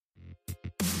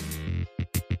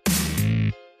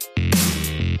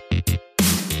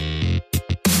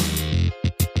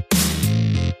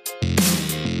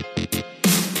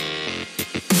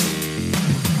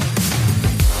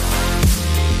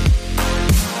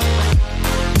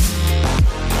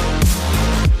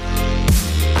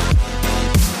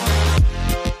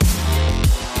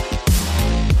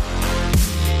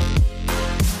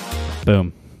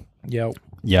Yo.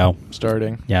 Yo.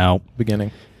 Starting. Yo.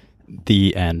 Beginning.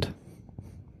 The end.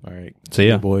 All right. See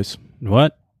ya. Boys.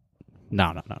 What?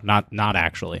 No. Not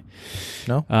actually.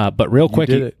 No? But real quick.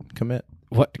 You did it. Commit.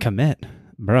 What? Commit?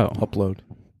 Bro. Upload.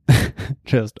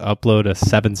 Just upload a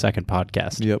 7-second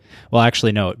podcast. Yep. Well,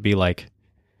 actually, no. It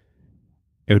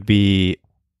would be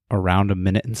around 1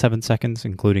 minute and 7 seconds,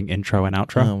 including intro and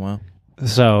outro. Oh, wow.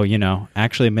 So,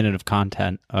 actually a minute of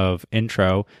content of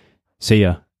intro. See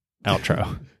ya.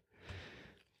 Outro.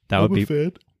 That would be...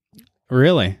 Fan.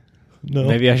 Really? No.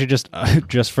 Maybe I should just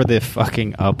for the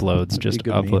fucking uploads, just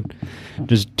upload.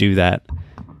 Just do that.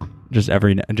 Just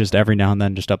every now and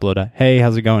then, just upload a, hey,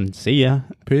 how's it going? See ya.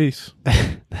 Peace.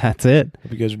 That's it.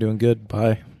 Hope you guys are doing good.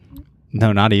 Bye.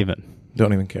 No, not even.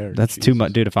 Don't even care. That's too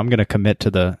much, dude. If I'm gonna commit to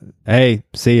the, hey,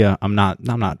 see ya, I'm not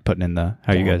putting in the,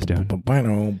 how you guys doing?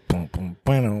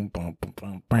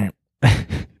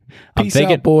 Peace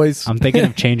out, boys. I'm thinking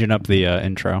of changing up the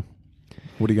intro.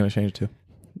 What are you gonna change it to?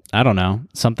 I don't know,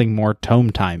 something more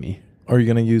tome-timey. Are you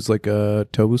gonna use like a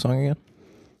Tobu song again?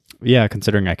 Yeah,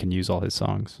 considering I can use all his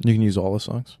songs. You can use all the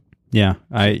songs. Yeah,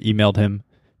 I emailed him.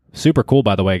 Super cool,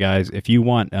 by the way, guys. If you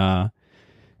want,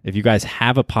 if you guys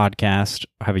have a podcast,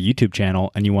 have a YouTube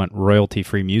channel, and you want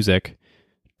royalty-free music,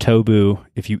 Tobu,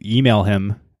 if you email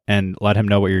him and let him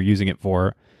know what you're using it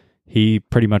for, he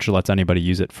pretty much lets anybody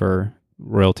use it for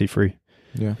royalty-free.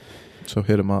 Yeah. So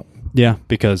hit him up. Yeah,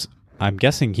 because I'm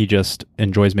guessing he just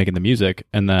enjoys making the music,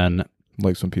 and then...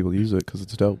 Like some people use it because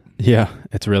it's dope. Yeah,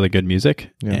 it's really good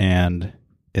music, and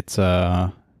it's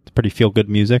pretty feel-good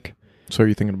music. So are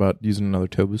you thinking about using another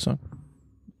Tobu song?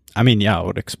 I mean, yeah, I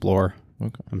would explore.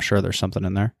 Okay. I'm sure there's something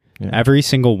in there. Yeah. Every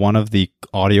single one of the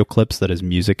audio clips that is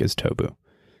music is Tobu.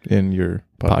 In your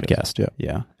podcast. Yeah.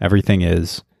 Yeah. Everything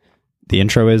is, the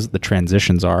intro is, the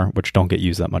transitions are, which don't get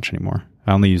used that much anymore.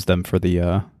 I only use them for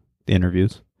the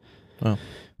interviews. Oh.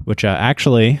 Which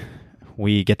actually,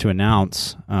 we get to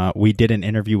announce, we did an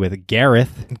interview with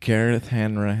Gareth. Gareth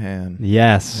Hanrahan.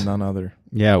 Yes. None other.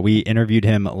 Yeah, we interviewed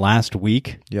him last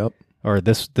week. Yep. Or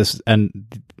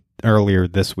earlier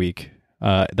this week.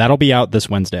 That'll be out this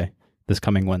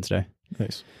coming Wednesday.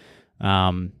 Nice.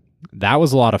 That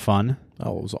was a lot of fun.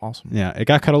 Oh, it was awesome. Yeah, it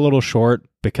got cut a little short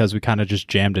because we kind of just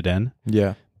jammed it in.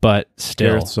 Yeah. But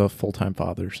still. Gareth's a full-time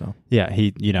father, so. Yeah,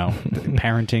 he,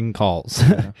 parenting calls.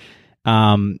 Yeah.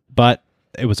 But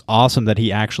it was awesome that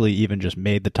he actually even just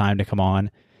made the time to come on.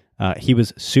 He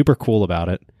was super cool about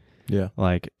it. Yeah.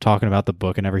 Like talking about the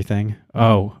book and everything.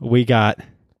 Oh, we got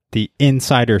the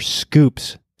insider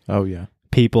scoops. Oh, yeah.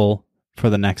 People for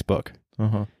the next book.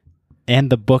 Uh-huh. And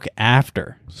the book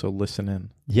after. So listen in.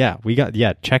 Yeah,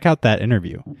 check out that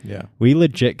interview. Yeah. We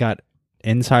legit got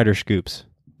insider scoops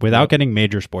without getting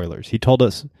major spoilers. He told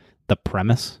us the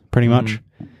premise pretty much.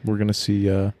 We're going to see,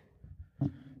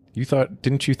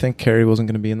 didn't you think Carrie wasn't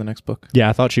going to be in the next book? Yeah,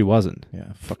 I thought she wasn't.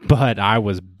 Yeah. But I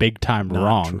was big time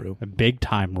wrong. True. Big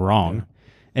time wrong. Yeah.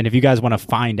 And if you guys want to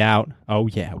find out,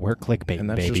 we're clickbaiting, and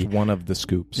that's baby. just one of the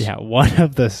scoops. Yeah, one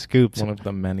of the scoops. One of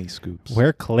the many scoops.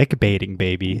 We're clickbaiting,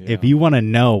 baby. Yeah. If you want to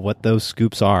know what those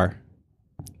scoops are,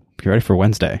 be ready for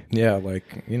Wednesday. Yeah,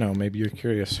 like, maybe you're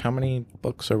curious. How many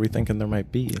books are we thinking there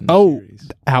might be in the series?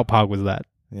 How pog was that?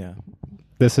 Yeah.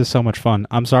 This is so much fun.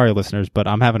 I'm sorry, listeners, but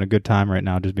I'm having a good time right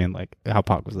now just being like, how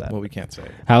pog was that? Well, we can't say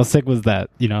it. How sick was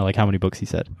that? Like how many books he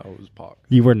said? Oh, it was pog.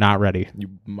 You were not ready. You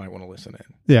might want to listen in.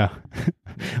 Yeah.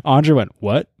 Andre went,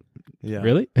 what? Yeah.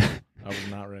 Really? I was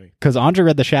not ready. Because Andre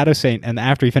read The Shadow Saint, and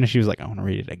after he finished, he was like, I want to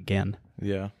read it again.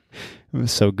 Yeah. It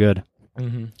was so good.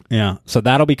 Mm-hmm. Yeah. So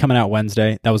that'll be coming out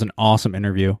Wednesday. That was an awesome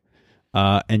interview.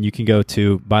 And you can go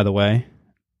to, by the way,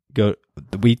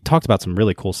 we talked about some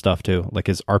really cool stuff too, like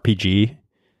his RPG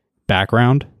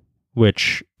background,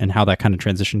 and how that kind of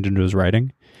transitioned into his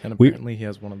writing. And apparently he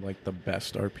has one of like the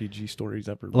best RPG stories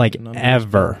ever. Like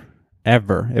ever.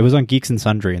 It was on Geeks and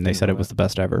Sundry, and they said it was the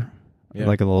best ever. Yeah.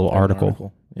 Like a little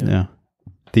article. Yeah.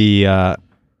 The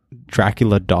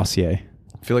Dracula dossier.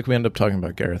 I feel like we end up talking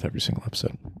about Gareth every single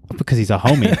episode. Because he's a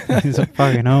homie. He's a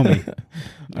fucking homie.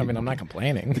 I mean, I'm not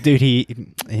complaining.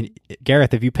 Dude,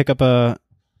 Gareth, if you pick up a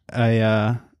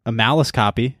Malice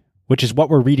copy, which is what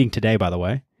we're reading today, by the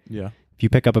way. Yeah. If you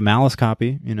pick up a Malice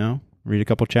copy, read a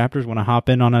couple chapters, want to hop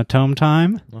in on a tome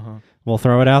time, we'll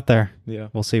throw it out there. Yeah.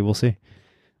 We'll see.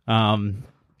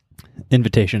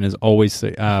 Invitation is always,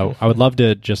 I would love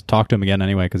to just talk to him again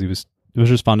anyway, because it was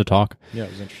just fun to talk. Yeah,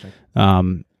 it was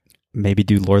interesting. Maybe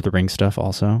do Lord of the Rings stuff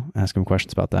also. Ask him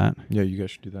questions about that. Yeah, you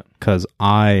guys should do that. Because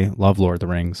I love Lord of the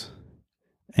Rings.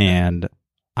 And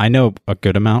I know a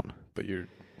good amount. But you're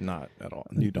not at all.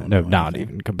 You don't know anything. Not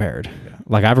even compared. Yeah.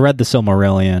 Like, I've read the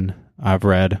Silmarillion. I've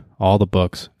read all the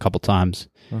books a couple times.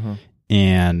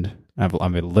 And I've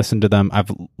listened to them.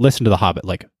 I've listened to The Hobbit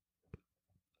like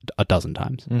a dozen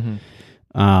times. Mm-hmm.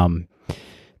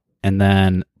 And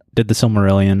then did the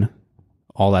Silmarillion,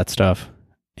 all that stuff,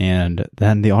 and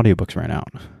then the audiobooks ran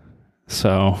out.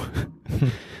 So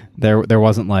there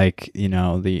wasn't like,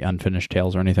 the unfinished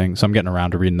tales or anything. So I'm getting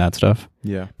around to reading that stuff.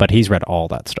 Yeah. But he's read all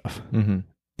that stuff. Mm-hmm.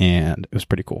 And it was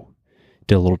pretty cool.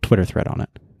 Did a little Twitter thread on it.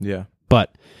 Yeah.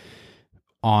 But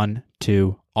on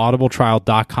to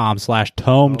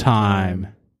audibletrial.com/tome time.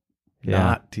 Yeah.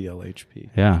 Not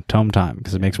TLHP. Yeah, tome time,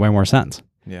 because it makes way more sense.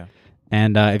 Yeah.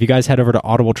 And if you guys head over to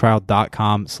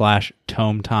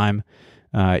audibletrial.com/tome time,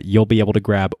 you'll be able to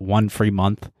grab 1 free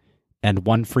month and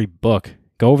 1 free book.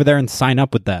 Go over there and sign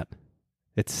up with that.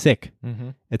 It's sick. Mm-hmm.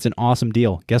 It's an awesome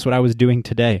deal. Guess what I was doing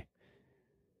today?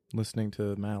 Listening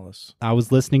to Malice. I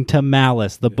was listening to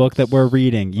Malice, the book that we're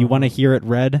reading. You want to hear it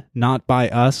read, not by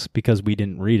us, because we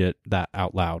didn't read it that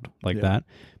out loud like that,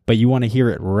 but you want to hear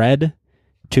it read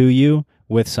to you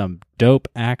with some dope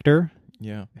actor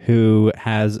who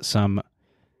has some,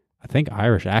 I think,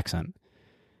 Irish accent.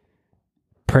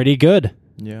 Pretty good.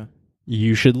 Yeah.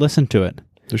 You should listen to it.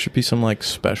 There should be some like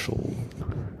special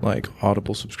like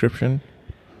Audible subscription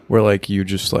where like you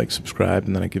just like subscribe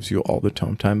and then it gives you all the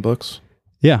Tome Time books.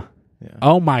 Yeah. Yeah.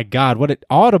 Oh my God!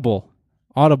 Audible.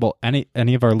 Any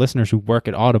of our listeners who work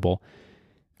at Audible,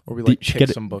 or we like pick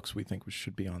some books we think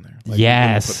should be on there. Like,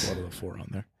 yes. We put Blood of the Four on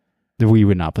there. We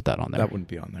would not put that on there. That wouldn't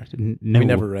be on there. No. We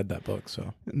never read that book,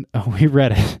 so. Oh, we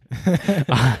read it.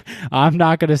 I'm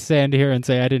not going to stand here and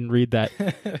say I didn't read that.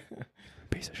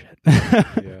 Piece of shit.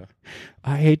 Yeah.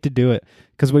 I hate to do it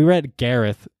because we read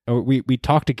Gareth. Or we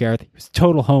talked to Gareth. He was a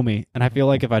total homie, and I feel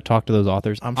like if I talked to those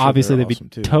authors, I'm sure obviously they'd be awesome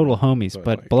too, total homies.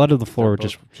 But like, Blood of the Floor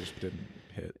just didn't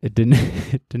hit. It didn't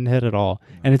hit at all,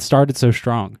 and it started so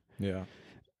strong. Yeah.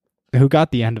 Who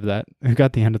got the end of that? Who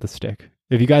got the end of the stick?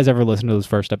 If you guys ever listened to those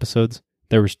first episodes,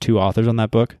 there was 2 authors on that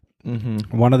book.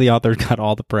 Mm-hmm. One of the authors got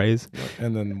all the praise,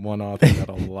 and then one author got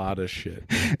a lot of shit.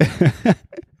 It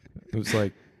was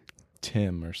like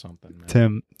Tim or something. Man.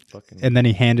 Tim. And then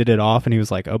he handed it off, and he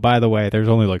was like, "Oh, by the way, there's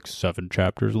only like 7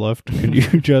 chapters left. Can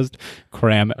you just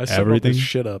cram I set everything?" This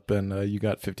shit up, and you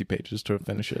got 50 pages to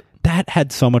finish it. That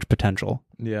had so much potential.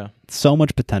 Yeah, so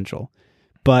much potential.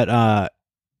 But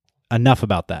enough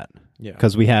about that. Yeah,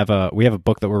 because we have a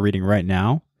book that we're reading right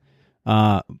now,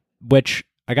 which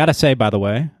I gotta say, by the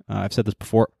way, I've said this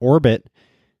before. Orbit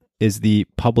is the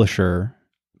publishing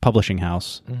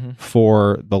house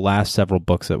for the last several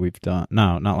books that we've done.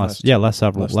 No, not last. Last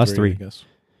several. Last 3. I guess.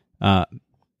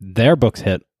 Their books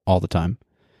hit all the time.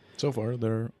 So far,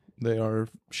 they are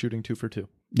shooting 2 for 2.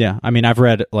 Yeah, I mean, I've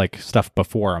read like stuff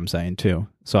before. I'm saying too,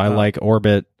 so I like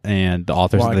Orbit and the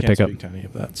authors that they pick up. I can't speak to any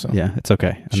of that. So yeah, it's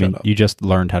okay. I mean, you just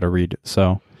learned how to read,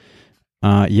 so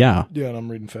yeah. Yeah, and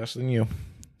I'm reading faster than you.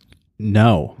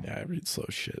 No. Yeah, I read slow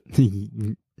shit.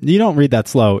 You don't read that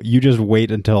slow. You just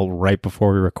wait until right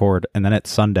before we record, and then it's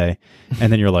Sunday,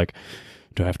 and then you're like,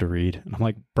 do I have to read? And I'm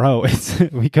like, bro,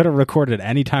 we could have recorded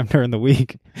any time during the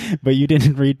week, but you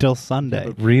didn't read till Sunday.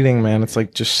 Yeah, but reading, man, it's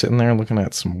like just sitting there looking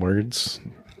at some words.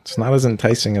 It's not as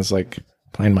enticing as like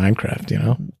playing Minecraft, you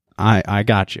know? I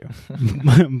got you.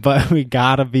 But we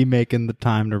gotta be making the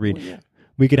time to read. Well, yeah.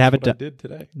 We could have it done. I did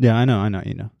today. Yeah, I know,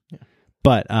 you know. Yeah.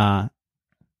 But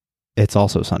it's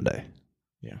also Sunday.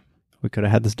 Yeah. We could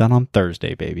have had this done on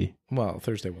Thursday, baby. Well,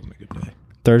 Thursday wasn't a good day.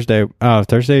 Thursday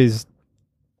wouldn't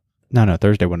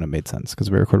have made sense because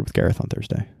we recorded with Gareth on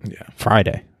Thursday. Yeah.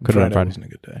 Friday. Friday wasn't a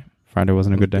good day. Friday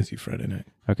wasn't a good day? Busy Friday night.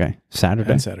 Okay.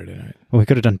 Saturday? And Saturday night. Well, we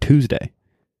could have done Tuesday.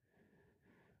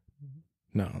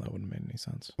 No, that wouldn't have made any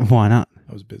sense. Why not?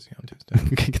 I was busy on Tuesday.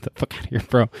 Get the fuck out of here,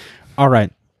 bro. All right.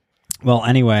 Well,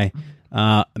 anyway,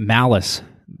 Malice.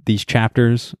 These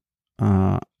chapters,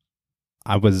 I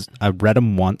read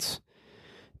them once.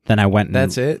 Then I went and...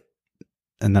 That's it?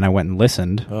 And then I went and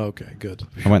listened. Oh, okay, good.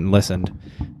 I went and listened.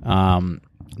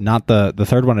 Not the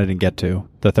third one I didn't get to.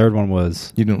 The third one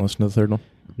was... You didn't listen to the third one?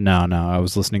 No, I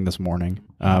was listening this morning.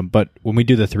 But when we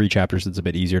do the 3 chapters, it's a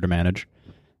bit easier to manage.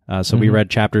 So we read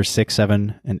chapters 6,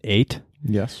 7, and 8.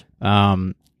 Yes.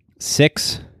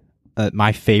 6,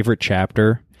 my favorite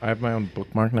chapter. I have my own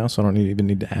bookmark now, so I don't even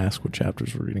need to ask what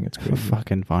chapters we're reading. It's great.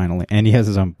 Fucking finally. And he has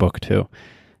his own book, too.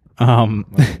 I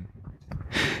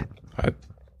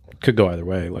could go either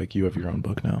way. Like, you have your own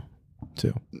book now,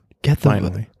 too.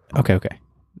 Finally. Okay.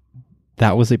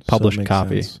 That was a published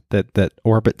copy that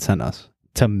Orbit sent us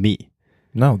to me.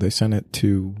 No, they sent it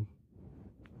to...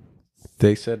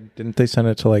 Didn't they send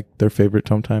it to, like, their favorite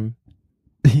Tome Time?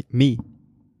 Me.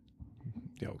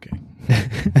 Yeah, okay.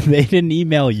 They didn't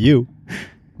email you.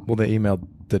 Well, they emailed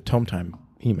the Tome Time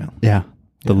email. Yeah.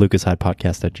 The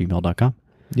LucasHydePodcast@gmail.com.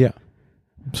 Yeah.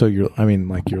 So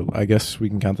I guess we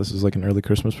can count this as like an early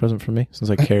Christmas present for me since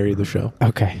I carry the show.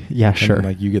 Okay. Yeah, And sure. then,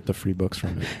 like, you get the free books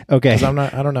from it. Okay. 'Cause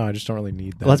I don't know. I just don't really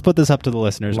need that. Let's put this up to the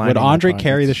listeners. Would Lining my Andre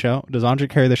carry the pockets. show? Does Andre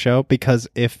carry the show? Because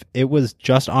if it was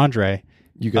just Andre,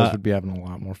 You guys would be having a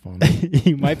lot more fun.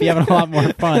 you might be having a lot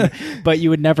more fun, but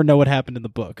you would never know what happened in the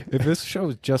book. If this show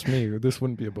was just me, this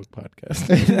wouldn't be a book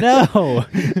podcast. No.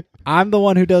 I'm the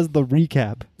one who does the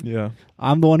recap. Yeah.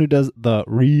 I'm the one who does the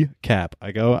recap.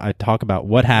 I talk about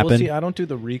what happened. Well, see, I don't do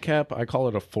the recap. I call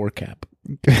it a forecap.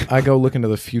 I go look into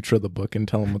the future of the book and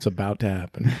tell them what's about to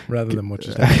happen rather than what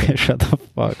just happened. Shut the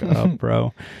fuck up,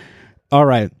 bro. All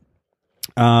right.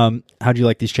 How'd you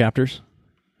like these chapters?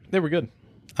 They were good.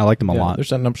 I liked them a Yeah, lot. they're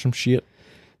setting up some shit.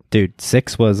 Dude,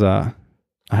 6 was I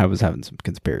was having some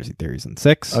conspiracy theories in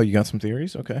 6. Oh, you got some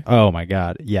theories? Okay. Oh my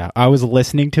god. Yeah. I was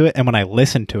listening to it, and when I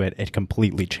listened to it, it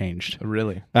completely changed.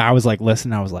 Really? I was like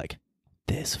listening, I was like,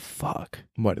 this fuck.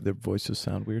 Why did their voices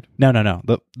sound weird? No.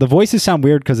 The voices sound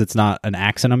weird because it's not an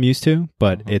accent I'm used to,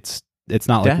 but it's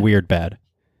not like Da? weird bad.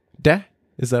 Da?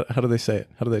 Is that how do they say it?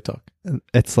 How do they talk?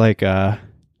 It's like oh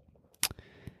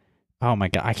my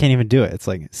god, I can't even do it. It's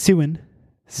like Suin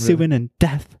and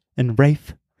Death and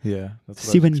Rafe. Yeah. That's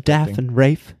what I was Suin, Death expecting. and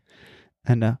Rafe.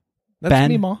 And That's Ben,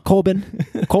 me, Ma.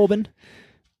 Colbin.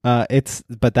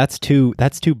 But that's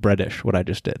too British what I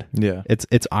just did. Yeah.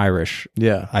 It's Irish,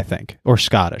 Yeah. I think, or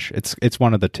Scottish. It's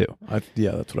one of the two.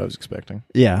 Yeah, that's what I was expecting.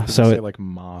 Yeah. Did So they say like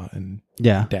Ma and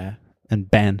yeah, Da? and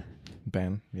Ben.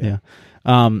 Ben. Yeah.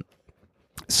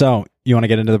 So you want to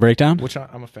get into the breakdown? Which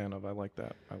I'm a fan of. I like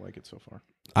that. I like it so far.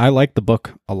 I like the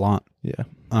book a lot. Yeah.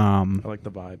 I like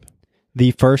the vibe.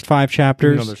 The first 5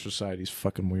 chapters, You know, their society's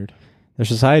fucking weird. their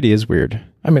society is weird.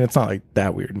 I mean, it's not like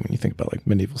that weird when you think about like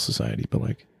medieval society, but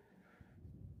like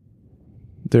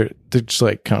they're just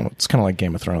like it's kind of like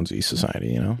Game of Thrones-y society,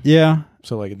 you know? Yeah.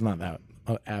 So like it's not that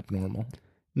abnormal,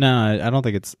 No, I don't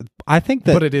think it's. I think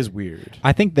that. but it is weird.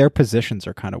 I think their positions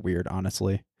are kind of weird,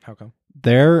 honestly. How come?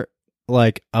 They're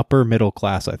like upper middle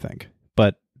class, I think,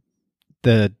 but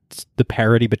the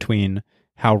parity between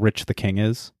how rich the king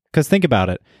is. Because think about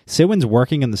it, Siwin's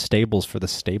working in the stables for the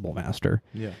stable master,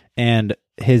 Yeah. and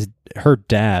her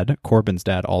dad, Corbin's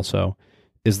dad, also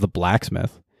is the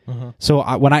blacksmith. Uh-huh. So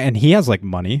and he has like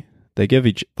money. They give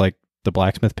each like the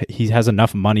blacksmith. He has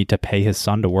enough money to pay his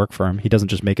son to work for him. He doesn't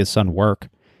just make his son work.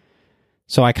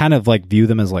 So I kind of like view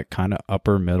them as like kind of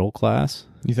upper middle class.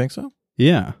 You think so?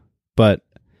 Yeah, but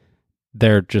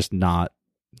they're just not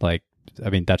like. I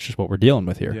mean, that's just what we're dealing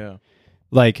with here. Yeah.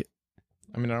 Like,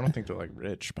 I mean, I don't think they're like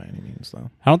rich by any means, though.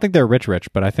 I don't think they're rich,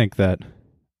 but I think that.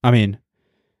 I mean,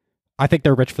 I think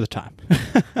they're rich for the time.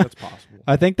 That's possible.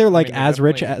 I think they're like I mean, they're as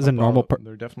rich definitely as a normal person.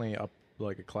 They're definitely up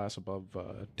like a class above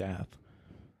Dath.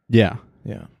 Yeah.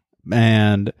 Yeah.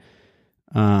 And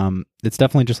it's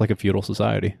definitely just like a feudal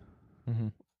society. Mm-hmm.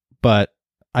 But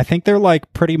I think they're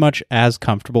like pretty much as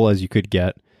comfortable as you could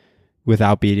get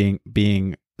without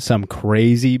being some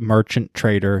crazy merchant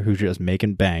trader who's just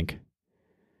making bank,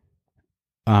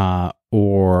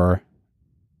 or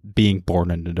being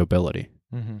born into nobility.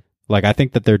 Mm-hmm. Like, I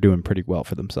think that they're doing pretty well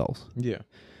for themselves. Yeah.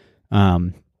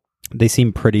 They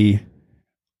seem kind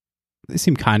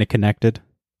of connected,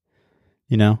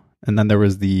 you know? And then there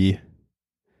was now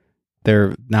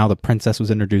the princess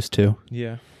was introduced too.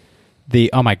 Yeah.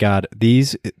 Oh my God,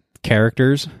 these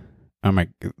characters,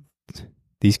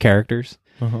 these characters,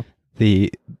 Uh-huh.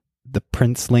 the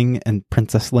princeling and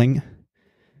princessling,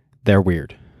 they're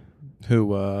weird. Who?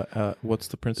 What's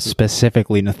the princess?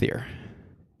 Specifically Nathir.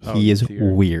 Oh, He is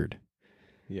Nathir. weird.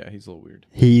 Yeah, he's a little weird.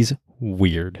 He's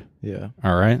weird. Yeah.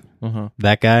 All right? Uh-huh.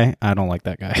 That guy, I don't like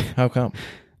that guy. How come?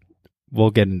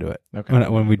 We'll get into it Okay.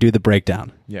 when we do the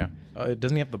breakdown. Yeah.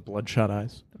 Doesn't he have the bloodshot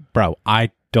eyes? Bro,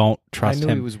 I don't trust I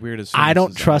knew him. he was weird as soon I as don't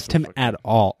his trust eyes were him fucking- at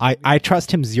all. I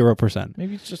trust him 0%.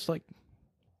 Maybe he's just like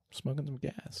smoking some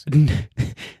gas.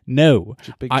 No.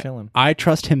 Just big chilling. I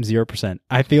trust him 0%.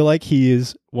 I feel like he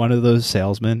is one of those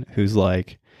salesmen who's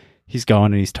like, he's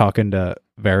going and he's talking to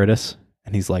Veritas,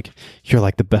 and he's like, "You're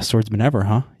like the best swordsman ever,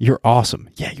 huh? You're awesome.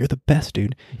 Yeah, you're the best,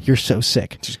 dude. You're so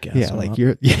sick. Just gassing Yeah, him like up.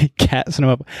 you're gassing him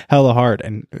up hella hard."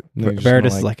 And No, you're just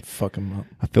Veritas gonna, is like, fuck him up.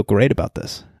 "I feel great about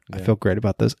this. I Yeah. feel great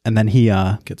about this." And then he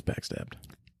Gets backstabbed.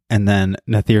 and then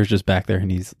Nathir's just back there, and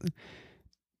he's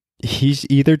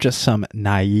either just some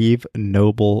naive,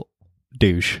 noble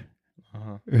douche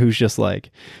Uh-huh. who's just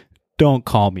like, "Don't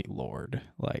call me Lord.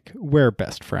 Like, we're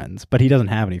best friends," but he doesn't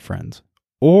have any friends.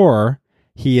 Or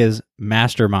he is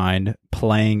mastermind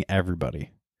playing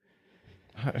everybody.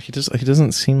 He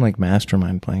doesn't seem like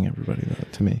mastermind playing everybody though,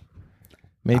 to me.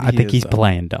 Maybe I think is, he's though.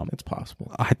 playing dumb. It's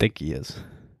possible. I think he is.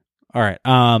 All right.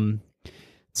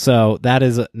 So that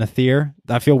is Nathir.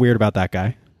 I feel weird about that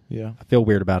guy. Yeah. I feel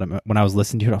weird about him. When I was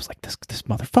listening to it, I was like, this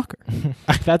motherfucker.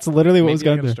 That's literally what was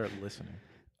going through. Start listening.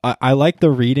 I like the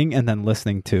reading and then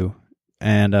listening too.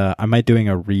 And I might doing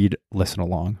a read listen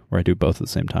along where I do both at the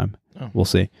same time. Oh. We'll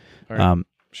see. All right.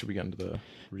 Should we get into the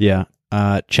read? Yeah.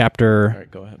 All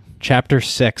right, go ahead. Chapter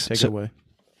 6. Take it away.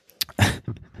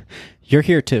 You're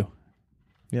here too.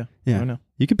 Yeah. Yeah. I know.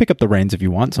 You can pick up the reins if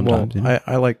you want sometimes.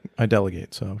 Well, I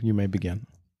delegate, so you may begin.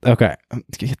 Okay.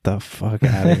 Get the fuck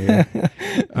out of here.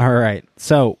 All right.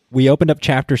 So we opened up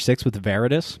chapter 6 with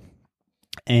Veritas,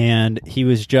 and he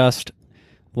was just,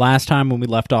 last time when we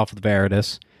left off with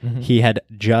Veritas, he had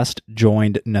just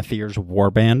joined Nathir's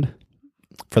warband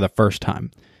for the first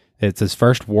time. It's his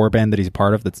first warband that he's a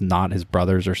part of that's not his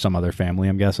brothers or some other family,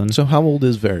 I'm guessing. So how old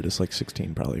is Veritas? Like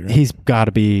 16 probably, right? He's got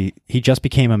to be, he just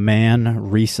became a man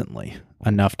recently,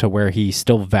 enough to where he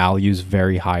still values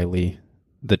very highly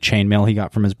the chainmail he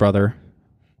got from his brother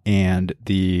and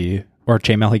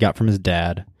chainmail he got from his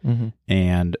dad.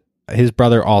 And his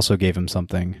brother also gave him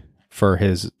something for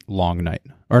his long night.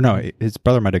 Or no, his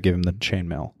brother might have given him the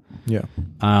chainmail. Yeah.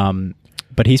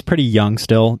 But he's pretty young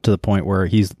still, to the point where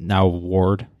he's now a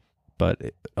ward,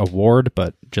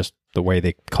 but just the way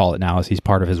they call it now is he's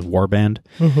part of his war band.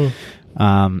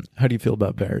 How do you feel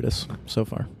about Veritas so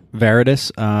far?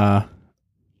 Veritas,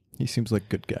 he seems like a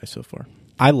good guy so far.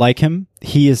 I like him.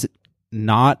 He is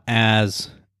not as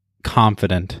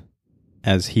confident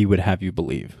as he would have you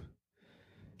believe.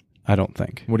 I don't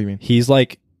think. What do you mean? He's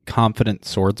like confident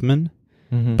swordsman,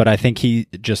 but I think he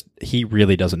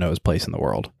really doesn't know his place in the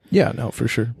world. Yeah, no, for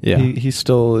sure. Yeah. He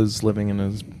still is living in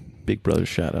his big brother's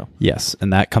shadow. Yes,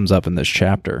 and that comes up in this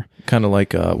chapter. Kind of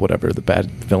like whatever the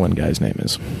bad villain guy's name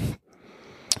is,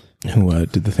 who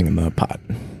did the thing in the pot.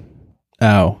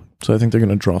 Oh. So I think they're going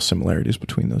to draw similarities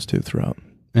between those two throughout.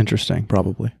 Interesting.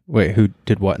 Probably. Wait, who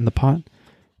did what in the pot?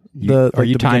 Are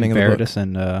you tying Veritas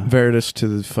and... Veritas to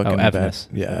the fucking... Evnus.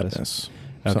 Yeah, Evnus.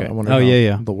 Okay. So I wonder how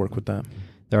they'll work with that.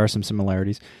 There are some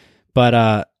similarities.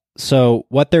 But so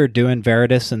what they're doing,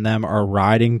 Veritas and them are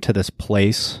riding to this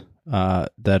place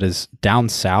that is down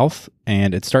south,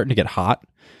 and it's starting to get hot.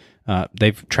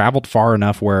 They've traveled far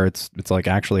enough where it's like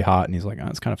actually hot, and he's like, oh,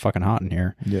 it's kind of fucking hot in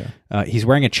here. Yeah. He's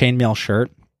wearing a chainmail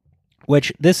shirt,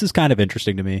 which this is kind of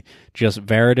interesting to me. Just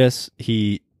Veritas,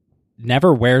 he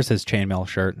never wears his chainmail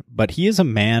shirt, but he is a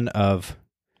man of,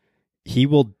 he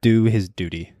will do his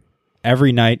duty.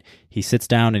 Every night he sits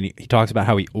down and he talks about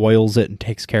how he oils it and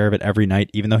takes care of it every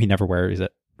night, even though he never wears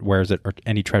it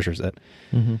and he treasures it.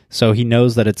 So he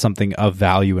knows that it's something of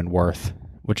value and worth,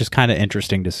 which is kind of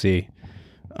interesting to see.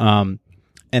 And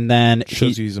then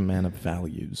shows he's a man of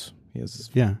values. He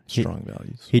has strong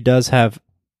values. He does have,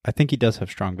 I think he does have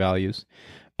strong values.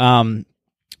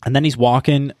 And then he's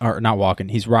riding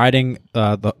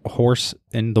the horse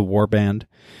in the warband,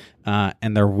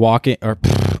 and they're walking,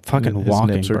 fucking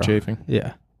walking. His nips are chafing.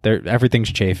 Yeah,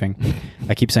 everything's chafing.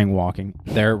 I keep saying walking.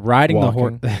 They're riding the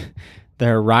horse.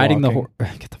 They're riding the horse.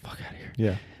 Get the fuck out of here.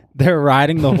 Yeah. They're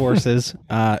riding the horses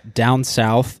down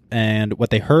south, and what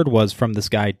they heard was from this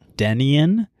guy,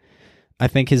 Denian, I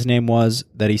think his name was,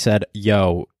 that he said,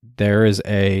 yo, there is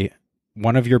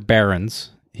one of your barons,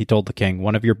 he told the king,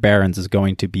 one of your barons is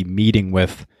going to be meeting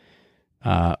with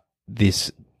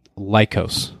this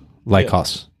Lycos.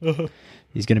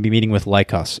 He's going to be meeting with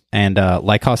Lycos, and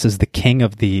Lycos is the king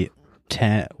of the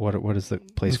what is the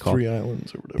place called? 3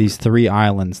 islands or whatever. These 3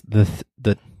 islands, the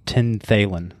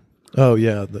Tinthalon. Oh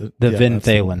yeah, the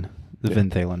Vinthalon,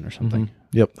 Vinthalon or something.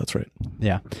 Yep, that's right.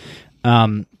 Yeah.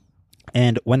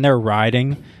 And when they're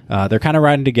riding, they're kind of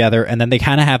riding together, and then they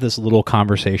kind of have this little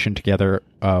conversation together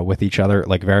with each other.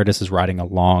 Like Veritas is riding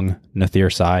along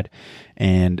Nathir's side,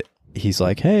 and he's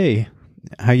like, "Hey,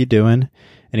 how you doing?"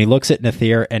 And he looks at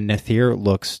Nathir, and Nathir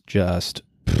looks just...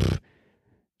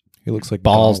 he looks like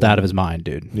balls out of his mind,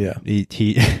 dude. Yeah.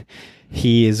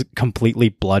 He is completely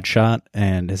bloodshot,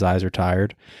 and his eyes are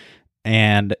tired.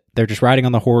 And they're just riding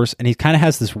on the horse, and he kind of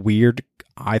has this weird...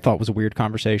 I thought was a weird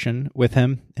conversation with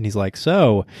him, and he's like,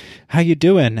 "So, how you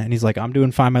doing?" And he's like, "I'm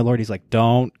doing fine, my lord." He's like,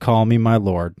 "Don't call me my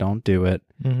lord. Don't do it.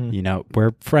 You know,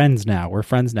 we're friends now.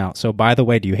 So, by the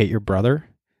way, do you hate your brother?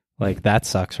 Like, that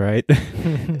sucks, right?"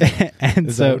 And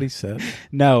is that what he said?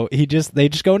 No, they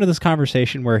just go into this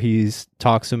conversation where he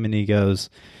talks to him, and he goes,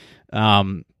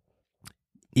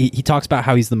 he talks about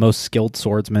how he's the most skilled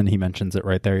swordsman. He mentions it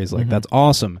right there. He's like, "That's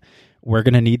awesome. We're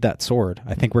going to need that sword.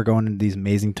 I think we're going into these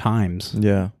amazing times."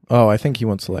 Yeah. Oh, I think he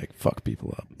wants to like fuck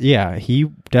people up. Yeah, he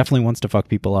definitely wants to fuck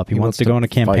people up. He wants to go on a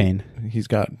campaign. Fight.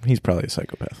 He's probably a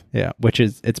psychopath. Yeah,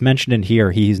 it's mentioned in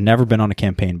here. He's never been on a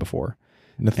campaign before.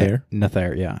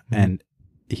 Nathir, yeah. And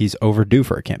he's overdue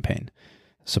for a campaign,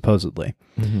 supposedly.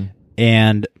 Mm-hmm.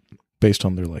 And based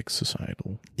on their like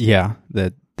societal. Yeah,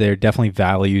 that they definitely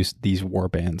values these war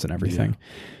bands and everything.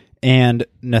 Yeah. And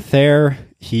Nether,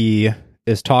 he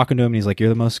is talking to him and he's like, "You're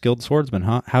the most skilled swordsman,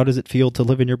 huh? How does it feel to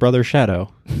live in your brother's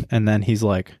shadow?" And then he's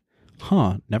like,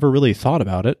 never really thought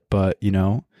about it, but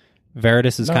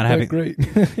Veritas is kind of having great.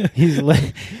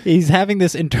 he's having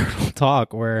this internal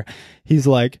talk where he's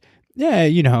like, "Yeah,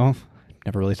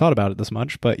 never really thought about it this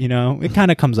much, but it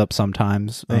kind of comes up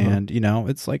sometimes, and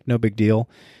it's like no big deal.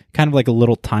 Kind of like a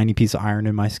little tiny piece of iron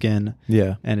in my skin.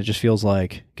 Yeah, and it just feels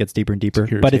like gets deeper and deeper.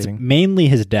 But it's mainly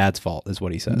his dad's fault, is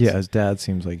what he says. Yeah, his dad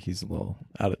seems like he's a little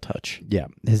out of touch. Yeah,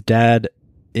 his dad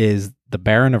is the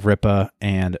Baron of Ripa,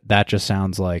 and that just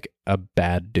sounds like a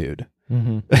bad dude.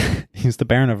 Mm-hmm. He's the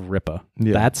Baron of Ripa.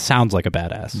 Yeah. That sounds like a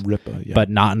badass. Ripa, yeah. But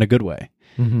not in a good way.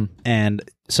 Mm-hmm. And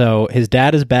so his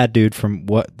dad is a bad dude from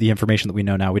what the information that we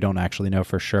know now. We don't actually know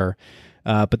for sure.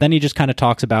 But then he just kind of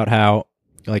talks about how,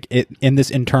 like, in this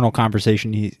internal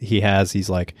conversation he's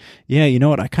like, "Yeah, you know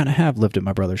what? I kind of have lived in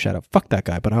my brother's shadow. Fuck that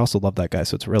guy, but I also love that guy,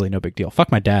 so it's really no big deal.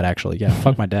 Fuck my dad, actually. Yeah,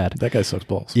 fuck my dad. That guy sucks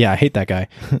balls. Yeah, I hate that guy."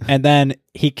 And then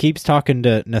he keeps talking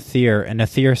to Nether, and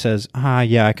Nether says,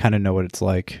 yeah, I kind of know what it's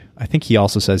like. I think he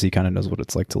also says he kind of knows what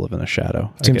it's like to live in a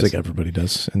shadow. Seems like everybody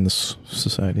does in this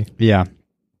society. Yeah.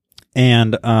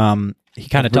 And he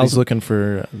kind of tells looking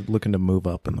to move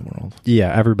up in the world.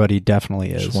 Yeah, everybody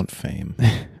definitely is. Just want fame.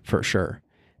 For sure.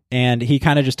 And he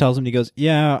kind of just tells him, he goes,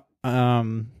 "Yeah, I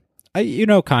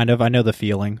know the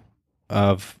feeling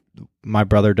of my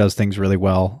brother does things really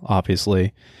well,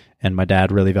 obviously, and my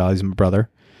dad really values my brother."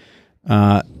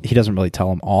 He doesn't really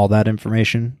tell him all that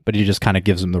information, but he just kind of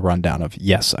gives him the rundown of,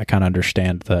 yes, I kind of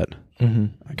understand that. Mm-hmm.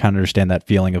 I kind of understand that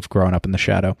feeling of growing up in the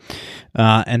shadow.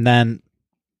 And then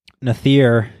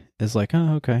Nether is like,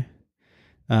 "Oh, okay.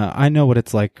 I know what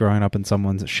it's like growing up in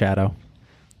someone's shadow."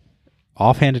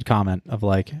 Offhanded comment of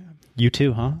like, "You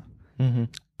too, huh?" Mm-hmm.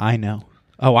 I know.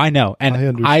 Oh, I know. And I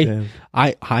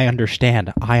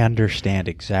understand. I understand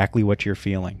exactly what you're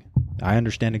feeling. I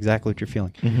understand exactly what you're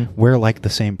feeling. Mm-hmm. We're like the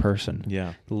same person.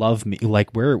 Yeah. Love me. Like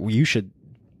you should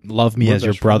love me as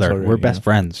your brother. Already, we're best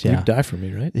friends. Yeah. You'd die for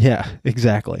me, right? Yeah,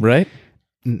 exactly. Right?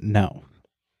 No.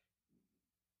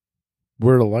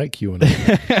 We're alike, you and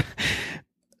I.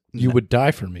 You would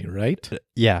die for me, right?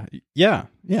 Yeah,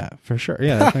 for sure.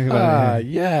 Yeah, think about it.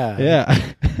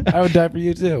 Yeah. I would die for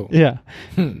you too. Yeah.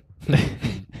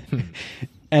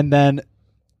 And then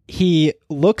he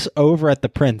looks over at the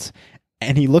prince,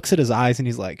 and he looks at his eyes, and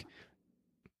he's like,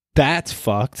 "That's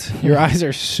fucked. Your eyes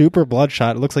are super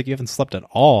bloodshot. It looks like you haven't slept at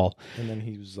all." And then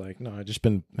he was like, "No,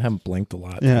 haven't blinked a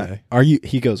lot today."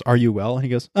 He goes, "Are you well?" And he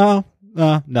goes, "Oh,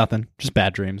 nothing. Just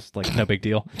bad dreams. Like, no big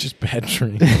deal." Just bad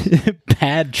dreams.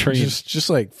 Bad dreams. Just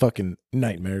like fucking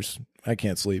nightmares. I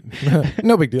can't sleep.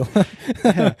 No big deal.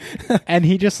 And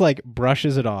he just like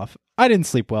brushes it off. "I didn't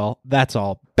sleep well. That's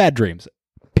all. Bad dreams.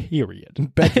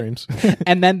 Period." Bad dreams.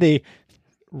 And then they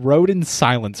rode in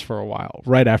silence for a while.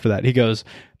 Right after that, he goes,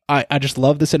 I just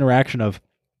love this interaction of,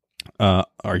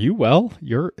 "Are you well?"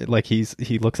 You're like, he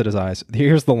looks at his eyes.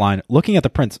 Here's the line. "Looking at the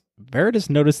prince, Veritas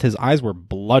noticed his eyes were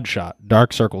bloodshot,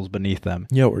 dark circles beneath them."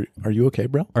 Yo, are you okay,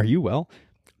 bro? "Are you well?"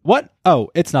 "What? Oh,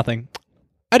 it's nothing.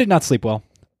 I did not sleep well.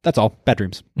 That's all. Bad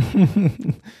dreams."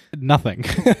 Nothing.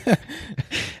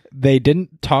 They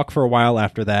didn't talk for a while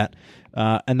after that.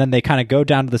 And then they kind of go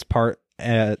down to this part.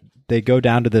 They go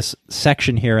down to this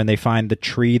section here, and they find the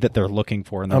tree that they're looking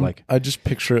for. And they're like, I just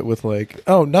picture it with like,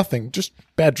 "Oh, nothing, just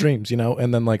bad dreams,"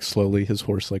 and then like slowly his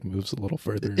horse like moves a little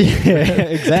further. Yeah,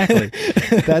 exactly.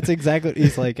 That's exactly.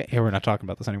 He's like, "Hey, we're not talking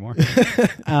about this anymore."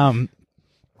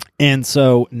 And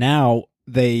so now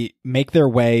they make their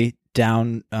way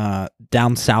down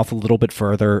south a little bit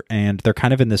further, and they're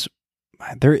kind of in this.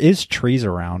 There is trees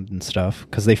around and stuff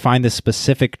because they find this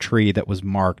specific tree that was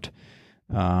marked.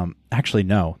 Actually,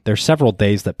 no. There's several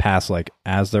days that pass, like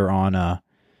as they're on.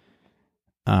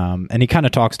 And he kind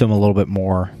of talks to him a little bit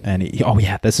more, and oh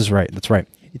yeah, this is right. That's right.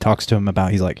 He talks to him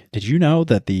about. He's like, "Did you know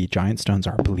that the giant stones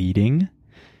are bleeding?"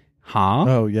 Huh?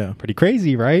 Oh yeah. Pretty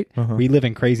crazy, right? Uh-huh. We live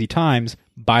in crazy times.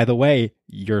 By the way,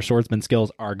 your swordsman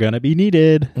skills are gonna be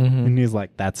needed. Mm-hmm. And he's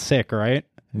like, "That's sick, right?"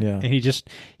 Yeah. And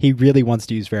he really wants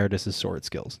to use Veritas' sword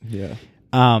skills. Yeah.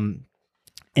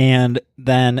 And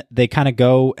then they kind of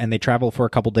go and they travel for a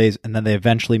couple days, and then they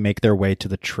eventually make their way to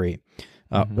the tree.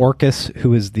 Orcus,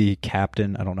 who is the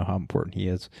captain, I don't know how important he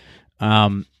is.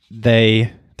 They're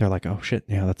like, "Oh shit,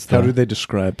 yeah, that's the." How do they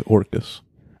describe Orcus?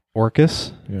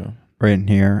 Orcus? Yeah. Right in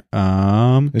here.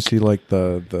 Is he like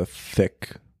the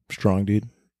thick, strong dude?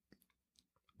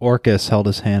 Orcus held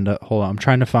his hand up. Hold on, I'm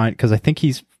trying to find, because I think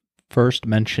he's first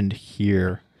mentioned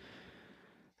here.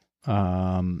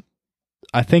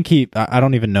 I think I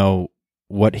don't even know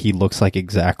what he looks like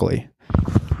exactly.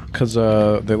 Because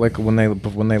they like when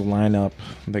they line up,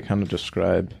 they kind of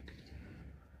describe.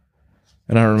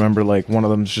 And I remember like one of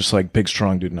them's just like big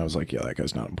strong dude, and I was like, yeah, that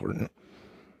guy's not important.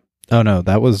 Oh no,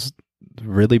 that was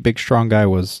really big strong guy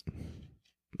was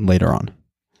later on,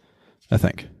 I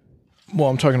think. Well,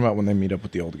 I'm talking about when they meet up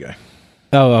with the old guy.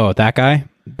 Oh, that guy?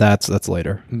 That's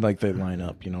later. Like they line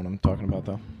up, you know what I'm talking about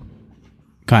though?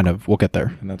 Kind of. We'll get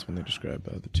there. And that's when they describe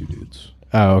the two dudes.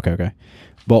 Oh, okay.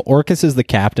 Well, Orcus is the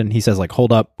captain. He says, like,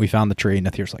 hold up, we found the tree. And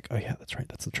Nathir's like, oh yeah, that's right.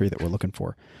 That's the tree that we're looking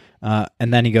for.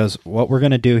 And then he goes, what we're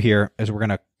going to do here is we're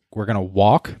going to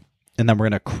walk, and then we're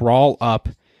going to crawl up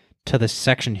to this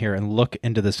section here and look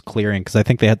into this clearing, because I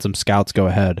think they had some scouts go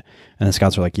ahead, and the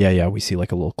scouts are like, yeah, we see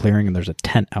like a little clearing, and there's a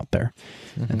tent out there,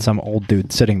 and some old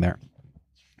dude sitting there.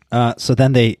 So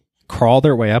then they crawl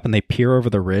their way up, and they peer over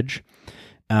the ridge,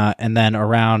 and then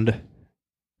around,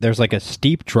 there's like a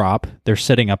steep drop. They're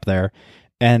sitting up there,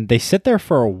 and they sit there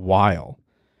for a while.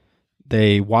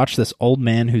 They watch this old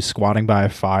man who's squatting by a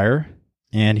fire,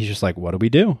 and he's just like, what do we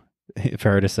do?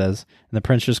 Faradis says. And the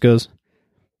prince just goes,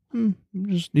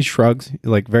 he shrugs,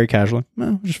 like very casually,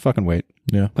 just fucking wait.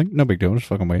 Yeah. Like, no big deal, just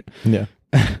fucking wait. Yeah.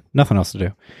 Nothing else to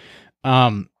do.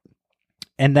 And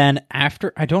then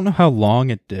after, I don't know how long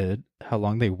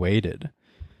they waited.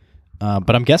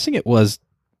 But I'm guessing it was,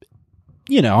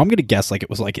 I'm going to guess like it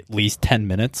was like at least 10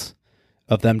 minutes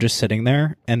of them just sitting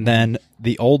there. And then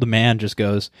the old man just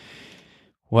goes,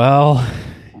 well,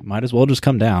 might as well just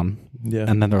come down. Yeah.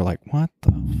 And then they're like, what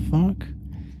the fuck?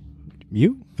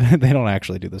 You? They don't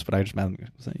actually do this, but I just imagine,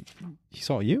 he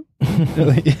saw you?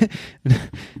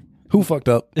 Who fucked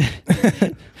up?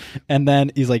 And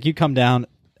then he's like, you come down.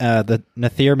 The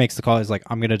Nathir makes the call. He's like,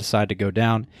 I'm going to decide to go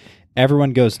down.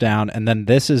 Everyone goes down. And then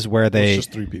this is where it's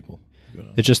just three people.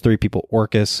 It's just three people,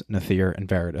 Orcus, Nathir, and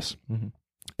Faradis. Mm-hmm.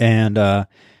 And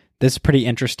this is pretty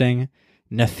interesting.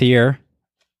 Nathir,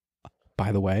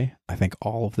 by the way, I think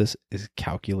all of this is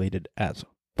calculated as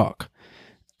fuck.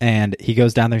 And he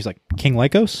goes down there, he's like, King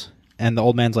Lycos? And the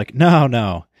old man's like,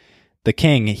 no. The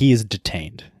king, he is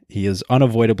detained. He is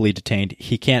unavoidably detained.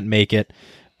 He can't make it.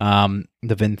 The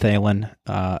Vinthalen.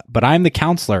 But I'm the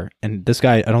counselor. And this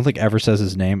guy, I don't think ever says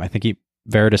his name. I think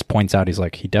Faradis points out, he's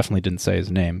like, he definitely didn't say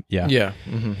his name. Yeah. Yeah.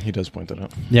 Mm-hmm. He does point that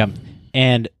out. Yeah.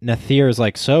 And Nathir is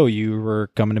like, so you were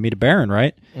coming to meet a baron,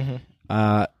 right?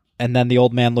 Mm-hmm. And then the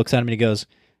old man looks at him and he goes,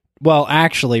 well,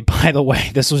 actually, by the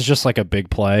way, this was just like a big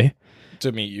play.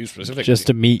 To meet you specifically. Just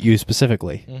to meet you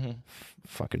specifically. Mm-hmm.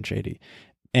 Fucking shady.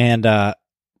 And it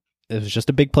was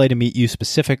just a big play to meet you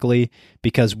specifically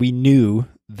because we knew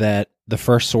that the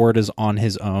First Sword is on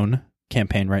his own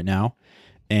campaign right now.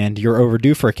 And you're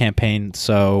overdue for a campaign,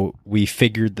 so we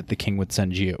figured that the king would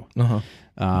send you.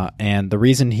 Uh-huh. And the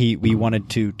reason we wanted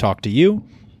to talk to you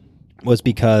was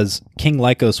because King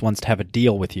Lycos wants to have a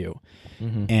deal with you.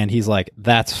 Mm-hmm. And he's like,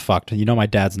 that's fucked. My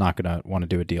dad's not going to want to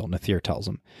do a deal. Nathir tells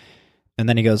him. And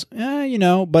then he goes,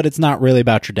 but it's not really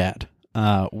about your dad.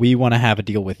 We want to have a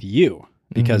deal with you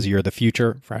because you're the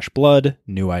future, fresh blood,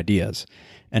 new ideas.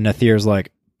 And Nathir's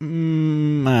like,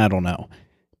 I don't know.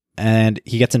 And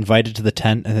he gets invited to the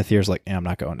tent, and Nathir's like, I'm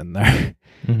not going in there.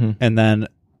 Mm-hmm. And then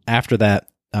after that,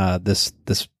 this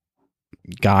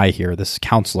guy here, this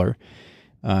counselor,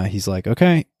 he's like,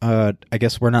 okay, I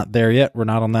guess we're not there yet. We're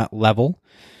not on that level.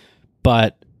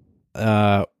 But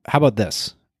how about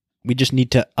this? We just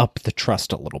need to up the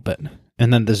trust a little bit.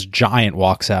 And then this giant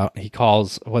walks out. He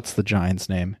calls, what's the giant's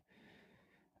name?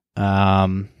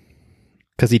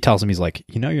 Because he tells him, he's like,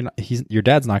 your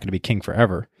dad's not going to be king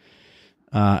forever.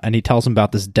 And he tells him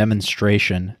about this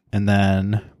demonstration. And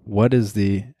then what is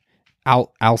the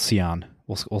Alcyon?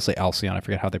 We'll say Alcyon. I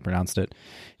forget how they pronounced it.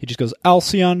 He just goes,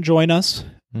 Alcyon, join us.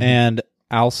 Mm-hmm. And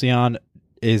Alcyon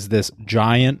is this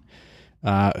giant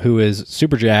who is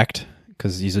super jacked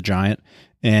because he's a giant.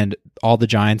 And all the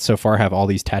giants so far have all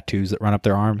these tattoos that run up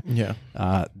their arm. Yeah.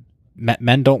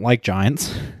 Men don't like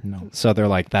giants. No. So they're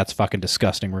like, that's fucking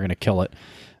disgusting. We're going to kill it.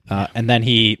 And then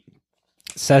he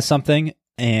says something,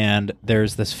 and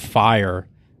there's this fire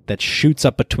that shoots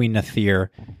up between Nathir,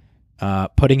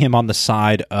 putting him on the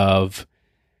side of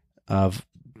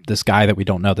this guy that we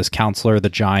don't know, this counselor, the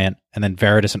giant, and then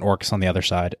Faradis and Orcus on the other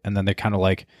side. And then they're kind of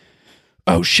like,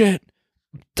 oh shit,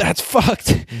 that's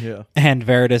fucked. Yeah. And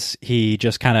Faradis, he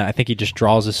just kind of, I think he just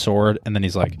draws his sword, and then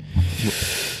he's like,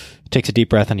 takes a deep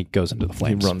breath, and he goes into the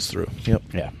flames. He runs through. Yep.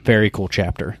 Yeah. Very cool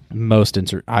chapter.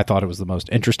 I thought it was the most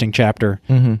interesting chapter,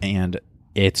 and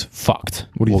it's fucked.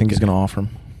 What do you think he's going to offer him?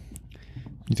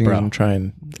 You think he's going to try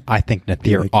and... I think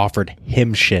Nathir offered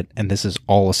him shit, and this is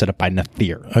all set up by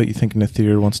Nathir. Oh, you think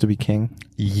Nathir wants to be king?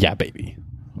 Yeah, baby.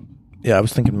 Yeah, I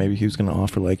was thinking maybe he was going to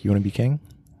offer, like, you want to be king?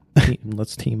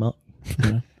 Let's team up.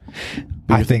 You know?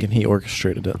 But you're thinking he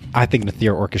orchestrated it. I think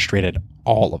Nathir orchestrated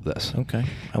all of this. Okay,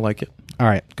 I like it. All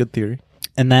right. Good theory.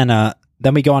 And then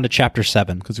we go on to chapter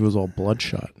 7. Because he was all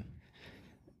bloodshot.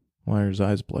 Why are his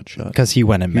eyes bloodshot? Because he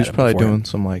went and met him. He was probably doing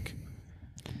some, like,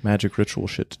 magic ritual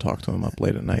shit to talk to him up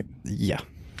late at night. Yeah.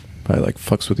 Probably, like,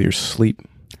 fucks with your sleep.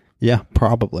 Yeah,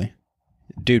 probably.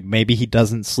 Dude, maybe he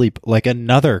doesn't sleep. Like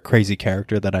another crazy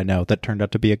character that I know that turned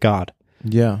out to be a god.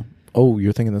 Yeah. Oh,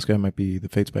 you're thinking this guy might be the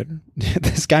Fate Spider?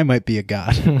 This guy might be a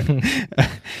god.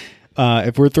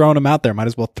 If we're throwing him out there, might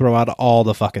as well throw out all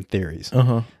the fucking theories.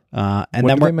 Uh-huh. And when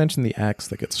then did they mention the axe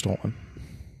that gets stolen?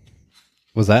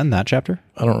 Was that in that chapter?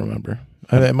 I don't remember.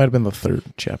 It might have been the 3rd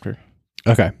chapter.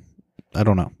 Okay. I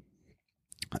don't know.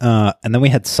 And then we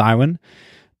had Cywin.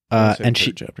 And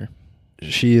chapter.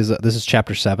 She is, this is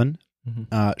chapter 7.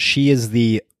 Mm-hmm. She is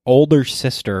the older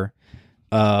sister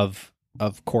of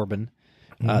Corbin.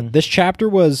 This chapter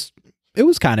was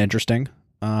kind of interesting.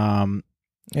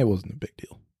 It wasn't a big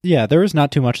deal. Yeah, there was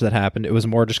not too much that happened. It was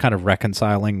more just kind of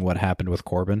reconciling what happened with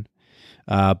Corbin,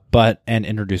 and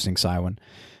introducing Cywin.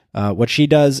 What she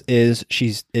does is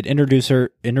it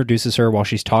introduces her while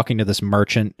she's talking to this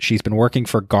merchant. She's been working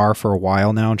for Gar for a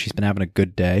while now, and she's been having a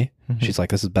good day. Mm-hmm. She's like,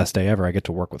 this is the best day ever. I get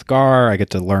to work with Gar. I get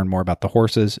to learn more about the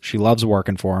horses. She loves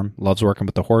working for him, loves working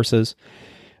with the horses.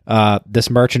 This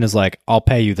merchant is like, I'll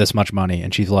pay you this much money.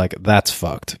 And she's like, that's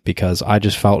fucked because I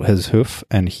just felt his hoof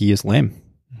and he is lame.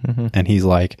 Mm-hmm. And he's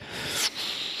like,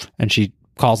 and she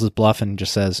calls his bluff and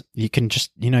just says, you can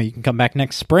come back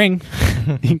next spring.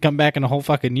 You can come back in a whole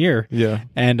fucking year. Yeah.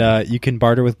 And, you can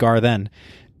barter with Gar then.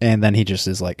 And then he just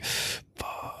is like,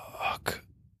 fuck.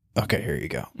 Okay, here you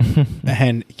go.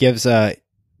 And gives,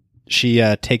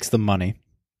 she takes the money,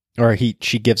 or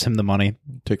she gives him the money.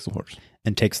 Takes the horse.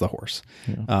 And takes the horse.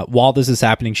 Yeah. While this is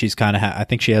happening, she's kind of, I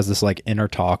think she has this like inner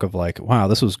talk of like, wow,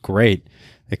 this was great.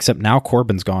 Except now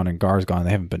Corbin's gone and Gar's gone.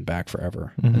 They haven't been back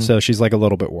forever. Mm-hmm. And so she's like a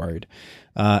little bit worried.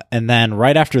 And then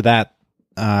right after that,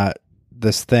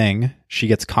 this thing, she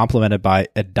gets complimented by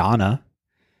Adana,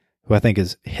 who I think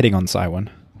is hitting on Cywin.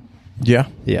 Yeah.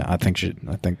 Yeah, I think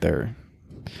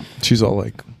she's all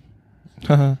like,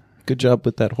 haha, good job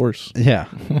with that horse. Yeah.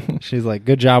 She's like,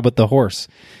 good job with the horse.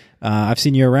 I've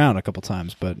seen you around a couple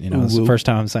times, but it's the first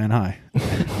time I'm saying hi.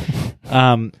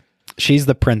 She's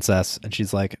the princess, and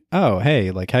she's like, "Oh,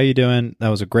 hey, like, how you doing? That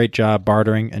was a great job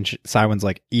bartering." And Cywin's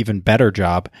like, "Even better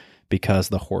job because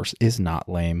the horse is not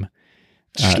lame."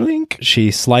 Slink.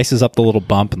 She slices up the little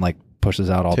bump and like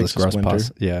pushes out all Takes this gross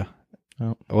pus. Yeah.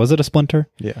 Oh. Was it a splinter?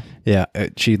 Yeah. Yeah.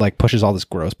 She like pushes all this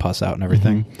gross pus out and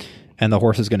everything, and the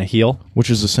horse is going to heal,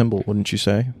 which is a symbol, wouldn't you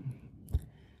say?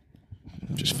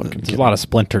 Just fucking. There's a lot of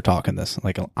splinter talk in this,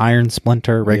 like an iron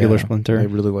splinter, regular splinter. I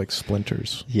really like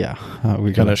splinters. Yeah,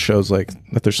 we kind of shows like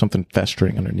that there's something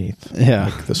festering underneath. Yeah,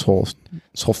 like this whole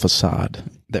facade.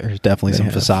 There's definitely some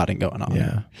facading going on.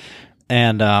 Yeah,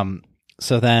 and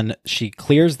so then she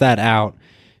clears that out,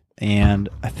 and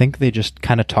I think they just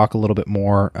kind of talk a little bit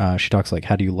more. She talks like,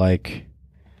 "How do you like?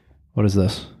 What is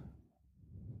this?"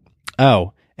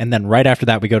 Oh. And then right after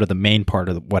that, we go to the main part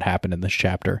of what happened in this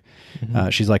chapter. Mm-hmm.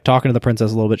 She's like talking to the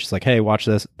princess a little bit. She's like, hey, watch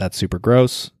this. That's super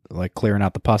gross. Like clearing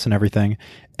out the pus and everything.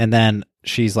 And then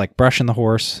she's like brushing the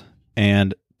horse.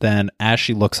 And then as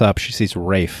she looks up, she sees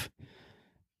Rafe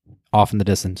off in the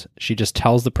distance. She just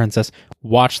tells the princess,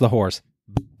 watch the horse,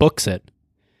 books it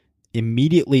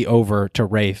immediately over to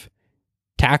Rafe,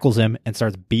 tackles him and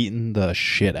starts beating the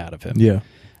shit out of him. Yeah.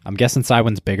 I'm guessing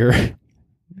Cywin's bigger.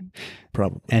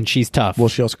 Probably. And she's tough. Well,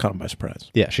 she also caught him by surprise.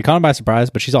 Yeah, she caught him by surprise,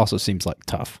 but she also seems like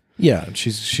tough. Yeah,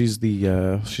 she's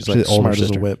like smart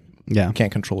as a whip. Yeah.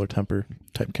 Can't control her temper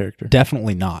type character.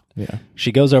 Definitely not. Yeah.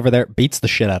 She goes over there, beats the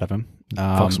shit out of him.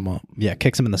 Fucks him up. Yeah,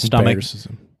 kicks him in the stomach. Embarrasses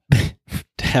him.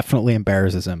 Definitely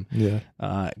embarrasses him. Yeah.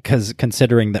 Because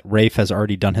considering that Rafe has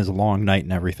already done his long night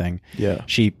and everything. Yeah.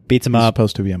 She beats him He's up.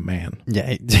 Supposed to be a man.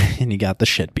 Yeah, and he got the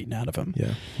shit beaten out of him.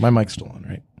 Yeah. My mic's still on,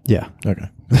 right? Yeah. Okay.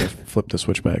 I flipped the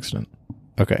switch by accident.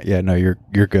 Okay. Yeah. No,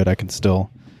 you're good. I can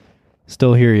still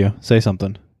hear you. Say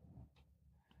something.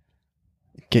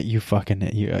 Get you fucking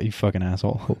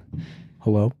asshole.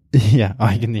 Hello. Yeah,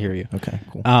 I can hear you. Okay.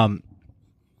 Cool.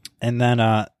 And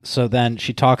then so then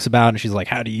she talks about and she's like,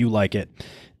 "How do you like it?"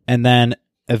 And then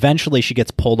eventually she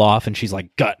gets pulled off and she's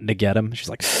like gutting to get him. She's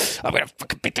like, I'm going to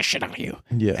fucking beat the shit out of you.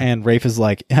 Yeah. And Rafe is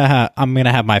like, I'm going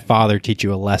to have my father teach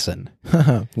you a lesson.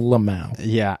 Lamau.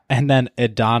 Yeah. And then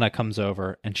Idana comes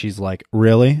over and she's like,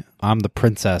 really? I'm the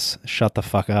princess. Shut the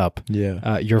fuck up.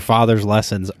 Yeah. Your father's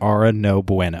lessons are a no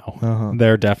bueno.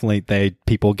 They're definitely,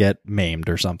 people get maimed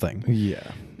or something. Yeah.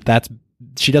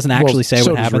 She doesn't actually say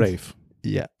so what does happens. Rafe.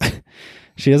 Yeah.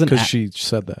 She doesn't. Because she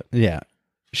said that. Yeah.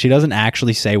 She doesn't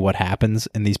actually say what happens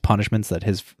in these punishments that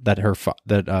his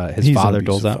father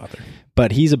doles out.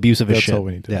 But he's abusive as shit. That's all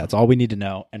we need to know. That's all we need to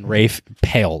know. And Rafe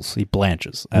pales. He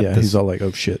blanches. He's all like,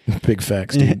 oh shit, big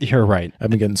facts, dude. You're right. I've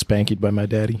been getting spankied by my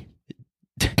daddy.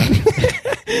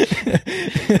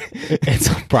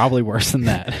 It's probably worse than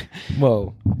that.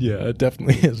 Well, yeah, it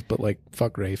definitely is. But like,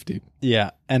 fuck Rafe, dude.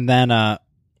 Yeah. And then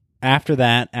after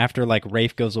that, after like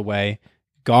Rafe goes away,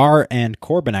 Gar and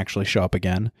Corbin actually show up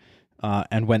again.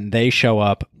 And when they show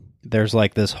up, there's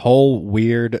like this whole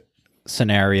weird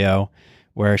scenario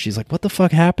where she's like, what the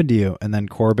fuck happened to you? And then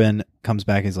Corbin comes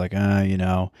back. He's like,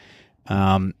 and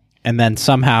then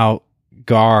somehow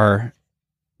Gar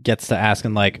gets to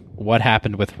asking like, what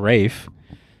happened with Rafe?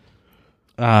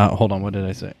 Hold on. What did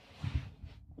I say?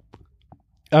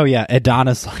 Oh yeah.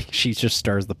 Idana's like, she just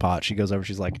stirs the pot. She goes over.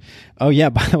 She's like, oh yeah,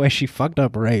 by the way, she fucked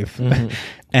up Rafe.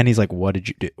 And he's like, what did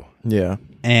you do? Yeah.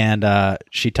 And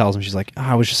she tells him, she's like,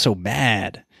 I was just so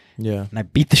mad. Yeah. And I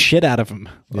beat the shit out of him.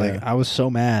 Like, I was so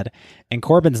mad. And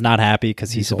Corbin's not happy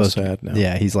because he's supposed to. Now.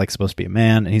 Yeah, he's like supposed to be a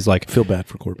man. And he's like, I feel bad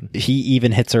for Corbin. He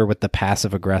even hits her with the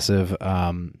passive aggressive.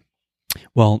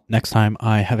 Well, next time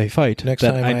I have a fight, next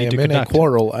time I am in a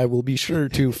quarrel, I will be sure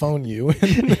to phone you.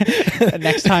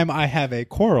 Next time I have a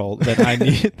quarrel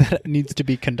that needs to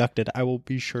be conducted, I will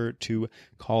be sure to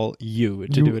call you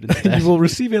to do it instead. You will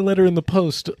receive a letter in the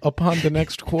post upon the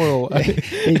next quarrel.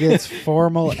 It gets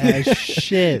formal as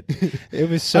shit. It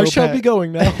was so. I shall be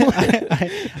going now.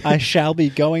 I shall be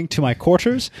going to my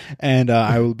quarters, and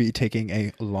I will be taking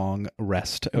a long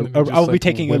rest. I will be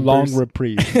taking a long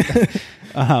reprieve.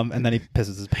 And then he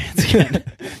pisses his pants again.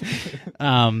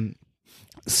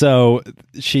 So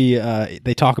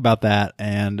they talk about that,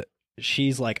 and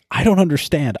she's like, I don't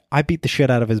understand. I beat the shit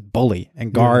out of his bully.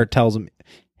 And Gar tells him,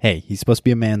 hey, he's supposed to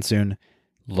be a man soon.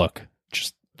 Look,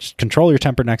 just control your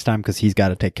temper next time because he's got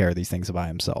to take care of these things by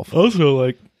himself. Also,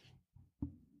 like,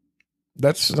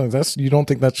 that's you don't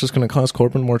think that's just going to cause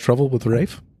Corbin more trouble with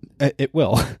Rafe? It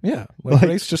will. Yeah. Like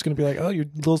Rafe's just going to be like, oh,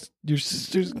 your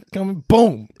sister's coming,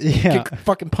 boom. Yeah. Get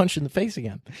fucking punched in the face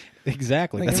again.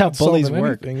 Exactly. Like, that's how bullies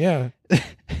work. Yeah.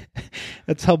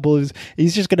 That's how bullies.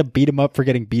 He's just going to beat him up for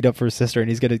getting beat up for his sister, and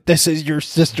he's going to, this is your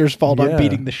sister's fault. I'm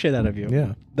beating the shit out of you.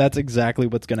 Yeah. That's exactly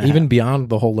what's going to happen. Even beyond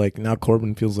the whole, like, now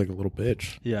Corbin feels like a little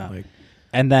bitch. Yeah. Like,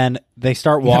 and then they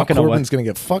start walking away. Corbin's going to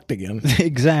get fucked again.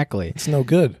 Exactly. It's no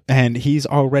good. And he's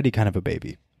already kind of a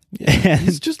baby. Yeah,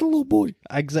 he's just a little boy.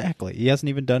 Exactly. He hasn't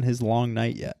even done his long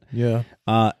night yet. Yeah.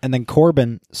 And then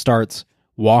Corbin starts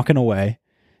walking away,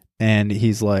 and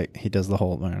he's like, he does the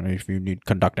whole, if you need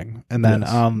conducting. And then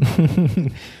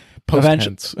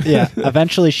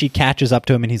eventually she catches up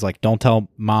to him, and he's like, don't tell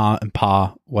Ma and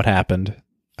Pa what happened,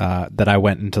 that I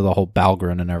went into the whole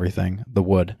Balgrin and everything, the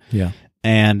wood. Yeah.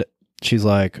 And she's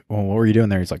like, well, what were you doing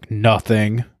there? He's like,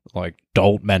 nothing. Like,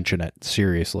 don't mention it.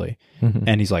 Seriously. Mm-hmm.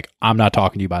 And he's like, I'm not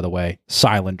talking to you, by the way.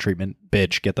 Silent treatment.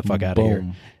 Bitch, get the fuck out of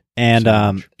here.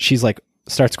 And she's like,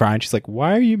 starts crying. She's like,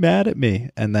 why are you mad at me?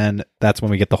 And then that's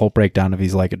when we get the whole breakdown of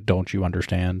he's like, don't you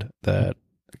understand that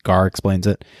Gar explains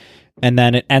it? And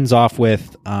then it ends off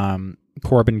with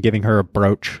Corbin giving her a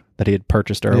brooch that he had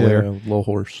purchased earlier. Yeah, little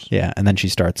horse. Yeah. And then she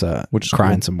starts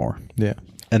crying some more. Yeah.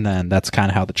 And then that's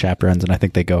kind of how the chapter ends. And I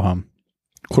think they go home.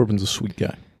 Corbin's a sweet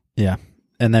guy. Yeah.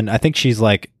 And then I think she's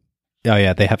like, oh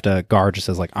yeah, they have to, Gar just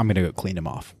says like, I'm going to go clean him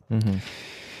off. Mm-hmm.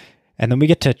 And then we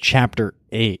get to chapter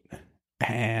 8.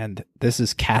 And this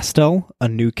is Castel, a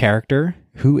new character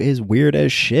who is weird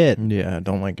as shit. Yeah, I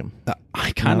don't like him.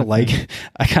 I kind of like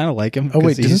him. Oh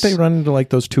wait, didn't they run into like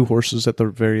those two horses at the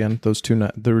very end?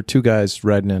 There were two guys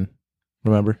riding in.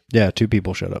 Remember? Yeah, two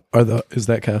people showed up. Is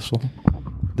that Castel?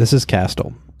 This is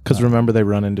Castel. Because remember, they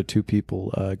run into two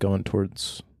people going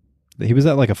towards. He was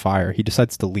at like a fire. He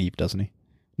decides to leave, doesn't he?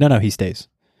 No, he stays.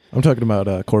 I'm talking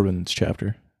about Corbin's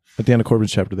chapter. At the end of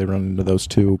Corbin's chapter, they run into those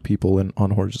two people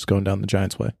on horses going down the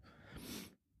Giant's Way.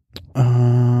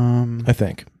 I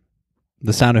think.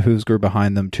 The sound of hooves grew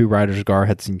behind them. Two riders Gar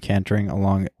had seen cantering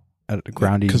along at a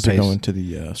ground easy pace. Because they're going to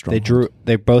the stronghold.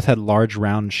 They both had large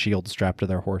round shields strapped to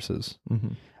their horses.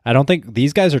 Mm-hmm. I don't think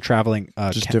these guys are traveling.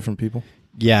 Just different people?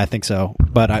 Yeah, I think so.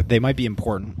 But they might be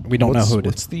important. We don't know who it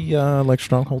is. What's the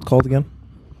stronghold called again?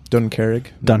 Duncarrig?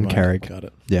 Duncarrig. Got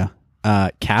it. Yeah.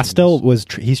 Castle was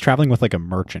he's traveling with like a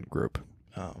merchant group.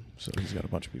 Oh, so he's got a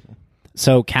bunch of people.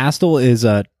 So Castle is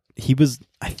he was,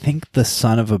 I think, the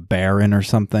son of a baron or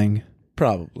something.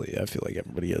 Probably. I feel like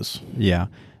everybody is. Yeah.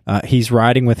 He's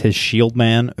riding with his shield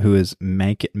man, who is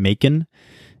Macon,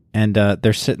 and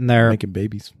they're sitting there making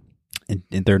babies. And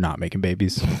they're not making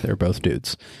babies. They're both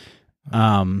dudes.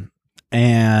 And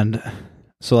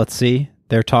so let's see.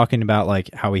 They're talking about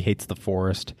like how he hates the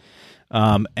forest.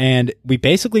 And we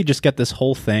basically just get this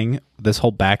whole thing, this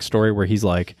whole backstory where he's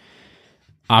like,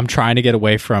 I'm trying to get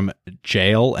away from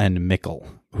Jael and Mikkel,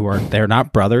 they're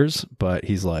not brothers, but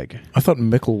he's like, I thought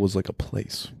Mikkel was like a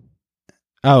place.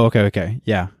 Oh, okay.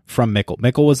 Yeah. From Mikkel.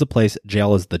 Mikkel was the place.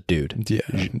 Jael is the dude. Yeah.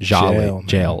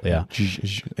 Jael, yeah.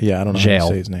 Yeah, I don't know how to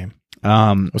say his name.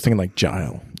 I was thinking like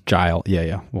Jael.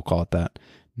 Yeah. We'll call it that.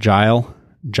 Jael.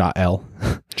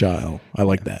 I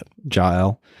like that.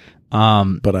 Jael.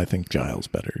 But I think Giles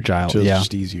better. Giles,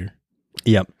 just easier.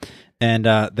 Yep. And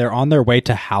they're on their way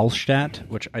to Hallstatt,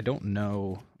 which I don't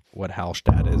know what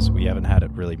Hallstatt is. We haven't had it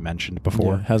really mentioned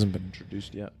before. Yeah, it hasn't been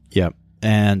introduced yet. Yep.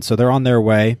 And so they're on their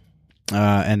way,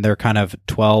 and they're kind of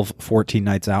 12, 14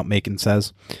 nights out, Macon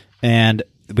says. And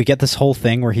we get this whole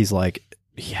thing where he's like,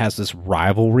 he has this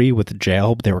rivalry with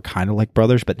Jael. They were kind of like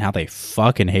brothers, but now they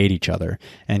fucking hate each other.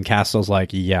 And Castle's like,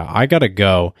 yeah, I gotta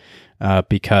go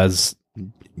because,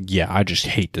 yeah, I just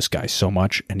hate this guy so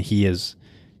much, and he is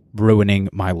ruining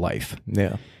my life.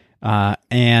 Yeah.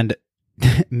 And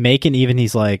Macon, even,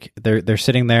 he's like, they're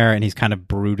sitting there, and he's kind of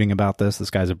brooding about this. This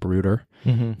guy's a brooder,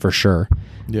 for sure.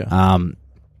 Yeah.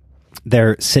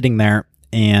 They're sitting there,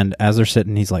 and as they're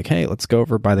sitting, he's like, hey, let's go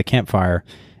over by the campfire.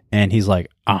 And he's like,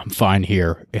 I'm fine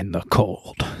here in the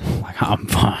cold. Like, I'm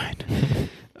fine.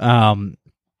 And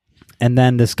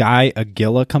then this guy,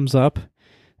 Agila, comes up,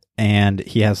 and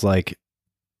he has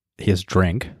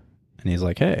drink, and he's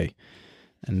like, hey.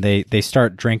 And they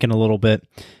start drinking a little bit,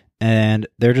 and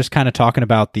they're just kind of talking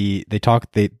about the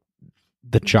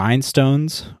giant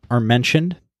stones are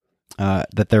mentioned,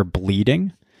 that they're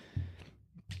bleeding.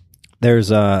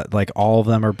 There's like all of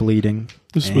them are bleeding.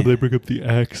 This is when they bring up the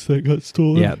axe that got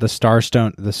stolen. Yeah, the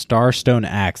Starstone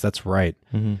axe. That's right.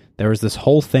 Mm-hmm. There was this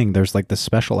whole thing. There's like this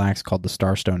special axe called the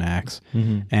Starstone axe,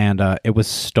 and it was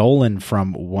stolen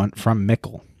from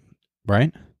Mikkel,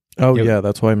 right? Oh yeah,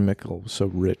 that's why Mikkel was so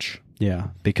rich. Yeah,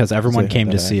 because everyone came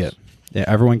to see it. Yeah,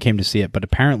 everyone came to see it, but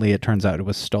apparently it turns out it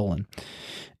was stolen.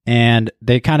 And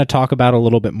they kind of talk about a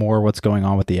little bit more what's going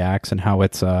on with the axe and how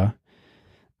it's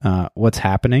what's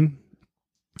happening.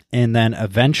 And then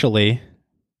eventually,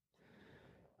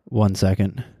 one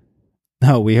second.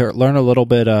 No, we learn a little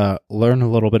bit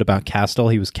about Castle.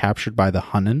 He was captured by the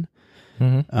Hunnen,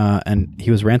 and he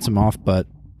was ransomed off.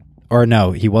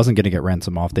 He wasn't going to get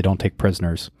ransomed off. They don't take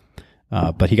prisoners,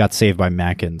 but he got saved by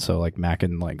Macon. So like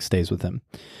Macon stays with him,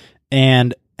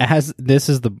 and this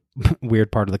is the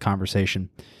weird part of the conversation.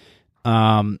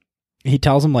 He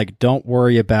tells him like, don't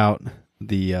worry about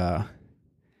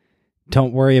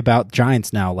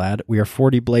giants now, lad. We are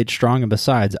 40 blades strong, and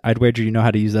besides, I'd wager you know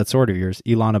how to use that sword of yours.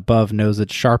 Elon above knows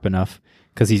it's sharp enough,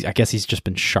 because I guess he's just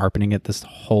been sharpening it this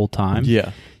whole time.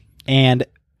 Yeah. And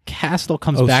Castle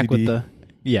comes OCD. back with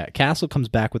Castle comes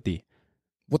back with the,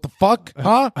 what the fuck?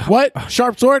 Huh? What?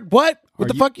 Sharp sword? What? What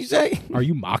the fuck you say? Are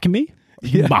you mocking me? Are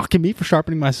you mocking me for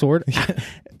sharpening my sword?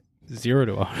 0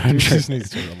 to 100. He just needs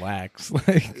to relax.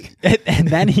 And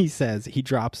then he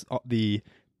drops the,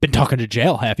 been talking to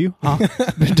Jael, have you? Huh?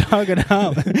 Been talking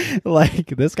out. Like,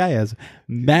 this guy has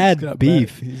mad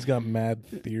beef. He's got mad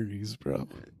theories, bro.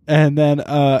 And then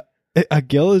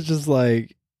Agil is just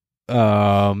like,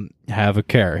 have a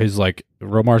care. He's like,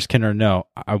 Romar's Kinder, no,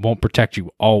 I won't protect you.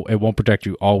 It won't protect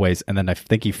you always. And then I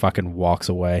think he fucking walks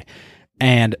away.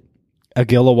 And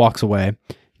Agila walks away.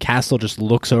 Castle just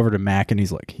looks over to Mac, and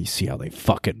he's like, you see how they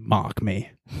fucking mock me?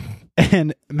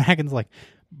 And Macken's like,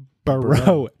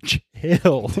 Bro,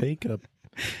 chill.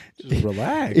 Just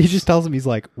relax. He just tells him, he's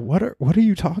like, what are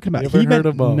you talking about? He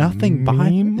meant nothing by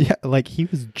him. Yeah, like he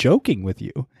was joking with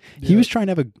you. Yeah. He was trying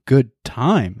to have a good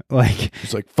time. Like,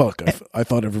 he's like, fuck, I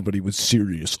thought everybody was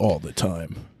serious all the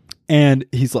time. And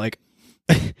he's like,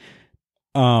 he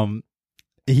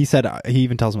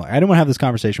even tells him, like, I don't want to have this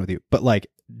conversation with you, but like,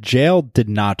 Jael did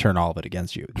not turn all of it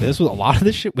against you. A lot of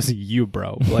this shit was you,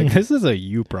 bro. Like, this is a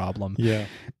you problem. Yeah.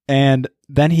 And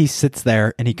then he sits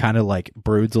there and he kind of like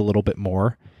broods a little bit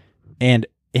more, and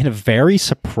in a very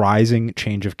surprising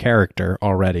change of character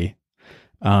already,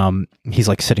 he's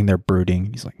like sitting there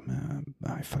brooding. He's like,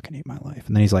 I fucking hate my life.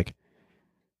 And then he's like,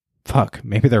 fuck,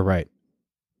 maybe they're right.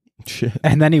 Shit.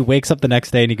 And then he wakes up the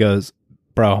next day and he goes,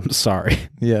 bro, I'm sorry.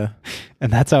 Yeah.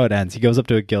 And that's how it ends. He goes up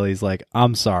to Agil. He's like,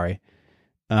 I'm sorry.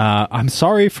 I'm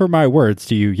sorry for my words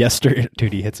to you yesterday.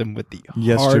 Dude, he hits him with the hard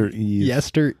Yester-eve.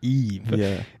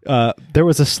 Yester-eve. Yeah. There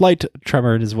was a slight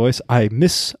tremor in his voice. I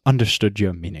misunderstood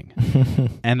your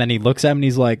meaning. And then he looks at him and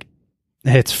he's like,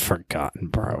 it's forgotten,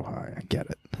 bro. I get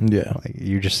it. Yeah. Like,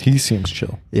 you just, He seems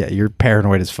chill. yeah, you're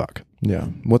paranoid as fuck. Yeah.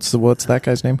 What's that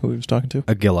guy's name who he was talking to?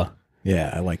 Agila.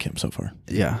 Yeah, I like him so far.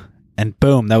 Yeah. And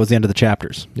boom, that was the end of the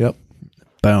chapters. Yep.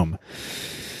 Boom.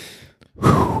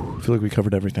 I feel like we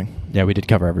covered everything. Yeah, we did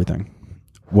cover everything.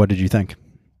 What did you think?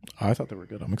 I thought they were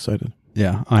good. I'm excited.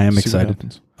 Yeah, I am See what excited.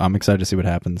 happens. I'm excited to see what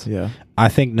happens. Yeah. I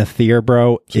think Nathir,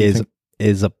 bro, So you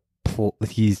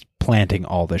he's planting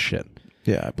all this shit.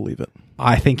 Yeah, I believe it.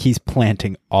 I think he's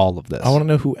planting all of this. I want to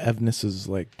know who Evnis's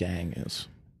like gang is.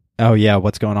 Oh yeah,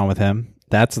 what's going on with him?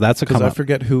 That's a Because come I up.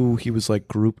 forget who he was like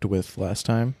grouped with last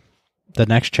time. The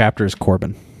next chapter is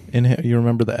Corbin. You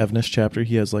remember the Evnis chapter?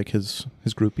 He has like his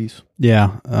groupies.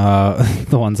 Yeah,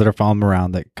 the ones that are following him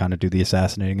around that kind of do the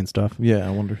assassinating and stuff, Yeah, I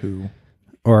wonder who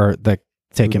or that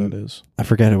take him. that is. I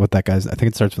forget what that guy's. I think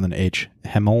it starts with an H,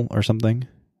 Hemel or something.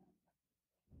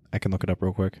 I can look it up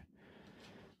real quick.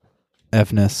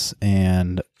 Evnis,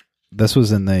 and this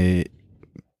was this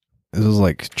was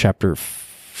like chapter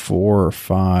 4 or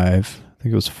 5. I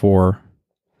think it was 4.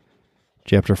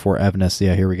 Chapter 4, Evnis.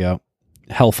 Yeah, here we go.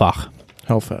 Helfach.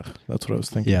 Helfach. That's what I was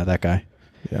thinking. Yeah, that guy.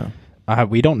 Yeah.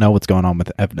 We don't know what's going on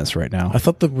with Evnis right now. I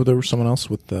thought there was someone else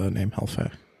with the name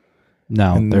Helfach.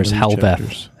 No, in there's one of the Helveth.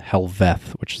 chapters.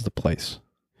 Helveth, which is the place.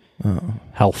 Oh.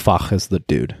 Helfach is the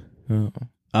dude. Oh.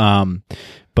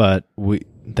 But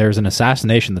there's an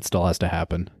assassination that still has to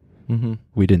happen. Mm-hmm.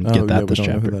 We didn't get that we this don't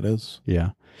chapter. know who that is. Yeah.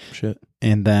 Shit.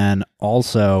 And then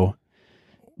also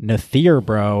Nathir,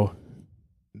 bro,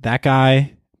 that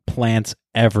guy plants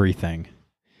everything.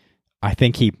 I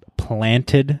think he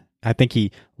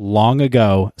long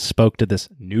ago spoke to this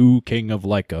new king of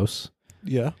Lycos.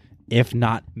 Yeah. If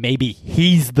not, maybe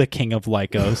he's the king of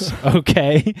Lycos.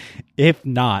 Okay. If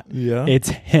not, Yeah. it's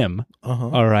him. Uh-huh.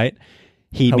 All right.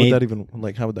 How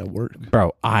would that work?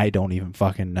 Bro, I don't even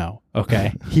fucking know.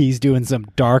 Okay. He's doing some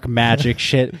dark magic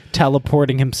shit,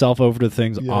 teleporting himself over to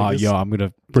things. Yeah, I guess I'm going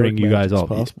to bring you guys all.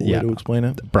 Possible Yeah. way to explain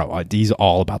it. Bro, he's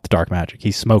all about the dark magic.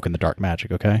 He's smoking the dark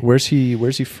magic, okay? Where's he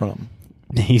from?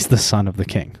 He's the son of the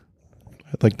king.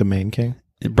 Like the main king?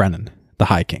 Brennan, the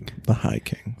High King. The High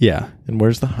King. Yeah. And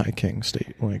where's the High King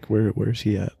state? Like where's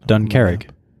he at? Dunkerque.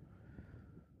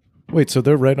 Wait, so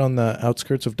they're right on the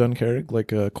outskirts of Dunkerque,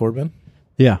 like Corbin?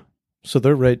 Yeah. So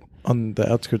they're right on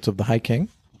the outskirts of the High King?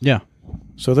 Yeah.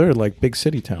 So they're like big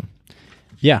city town.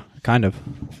 Yeah, kind of.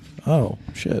 Oh,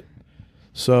 shit.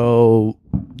 So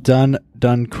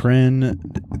Dunkrin,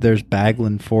 there's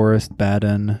Bagland Forest,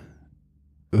 Baden,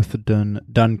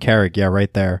 Dunkerque, yeah,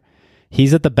 right there.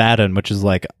 He's at the Baden, which is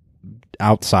like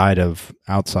outside of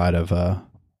it.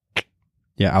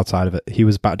 He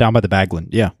was down by the Bagland.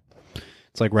 Yeah.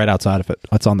 It's like right outside of it.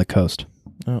 It's on the coast.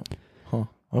 Oh. Huh.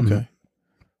 Okay. Mhm.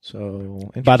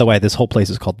 So By the way, this whole place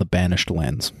is called the Banished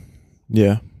Lands.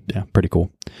 Yeah. Yeah, pretty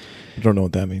cool. I don't know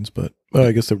what that means, but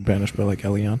I guess they're banished by like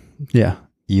Elion. Yeah.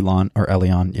 Elon or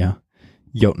Elion, yeah.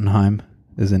 Jotunheim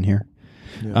is in here.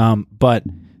 Yeah. But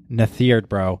Nathir,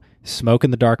 bro, smoking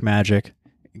the dark magic,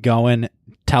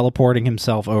 teleporting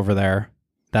himself over there.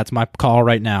 That's my call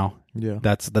right now. Yeah.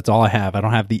 That's all I have. I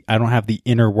don't have the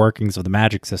inner workings of the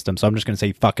magic system, so I'm just gonna say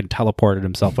he fucking teleported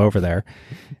himself over there.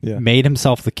 Yeah. Made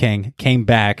himself the king, came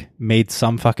back, made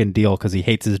some fucking deal because he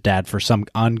hates his dad for some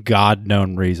ungod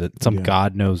known reason. Some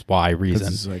God knows why reason.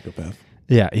 He's a psychopath.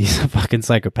 Yeah, he's a fucking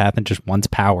psychopath and just wants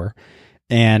power.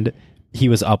 And he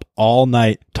was up all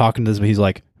night talking to this. He's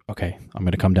like, okay, I'm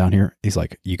going to come down here. He's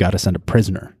like, you got to send a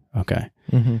prisoner. Okay.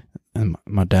 Mm-hmm. And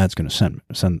my dad's going to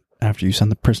send after you send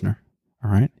the prisoner. All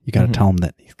right. You got to tell him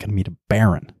that he's going to meet a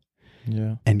baron.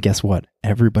 Yeah. And guess what?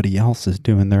 Everybody else is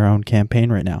doing their own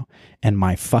campaign right now. And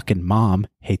my fucking mom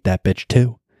hate that bitch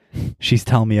too. She's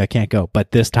telling me I can't go,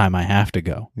 but this time I have to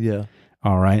go. Yeah.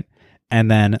 All right. And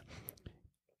then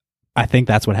I think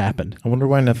that's what happened. I wonder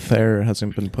why Nathir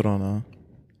hasn't been put on a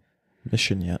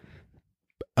mission yet.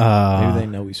 Maybe they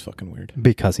know he's fucking weird.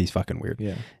 Because he's fucking weird.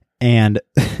 Yeah. And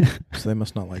So they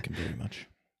must not like him very much.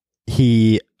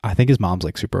 I think his mom's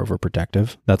like super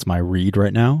overprotective. That's my read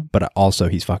right now. But also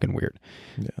he's fucking weird.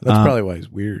 Yeah. That's probably why he's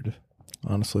weird,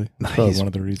 honestly. That's probably one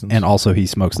of the reasons. And also he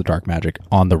smokes the dark magic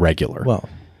on the regular. Well,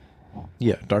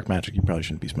 yeah, dark magic, you probably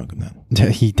shouldn't be smoking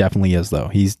that. He definitely is though.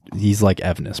 He's like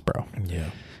Evnis, bro.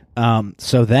 Yeah.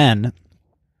 So then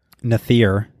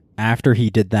Nathir, after he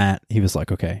did that, he was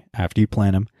like, okay, after you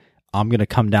plant him, I'm going to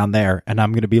come down there and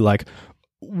I'm going to be like,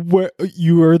 where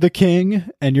you are the king?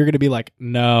 And you're going to be like,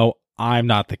 no, I'm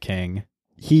not the king.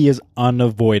 he is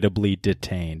unavoidably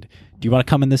detained. Do you want to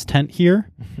come in this tent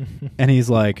here? And he's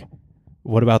like,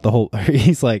 what about the whole...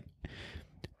 He's like,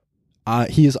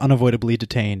 he is unavoidably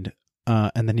detained.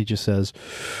 And then he just says,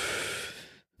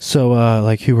 so,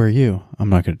 like, who are you? I'm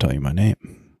not going to tell you my name.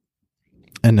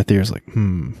 And Nathir's like,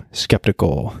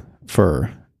 skeptical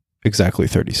for exactly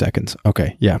 30 seconds.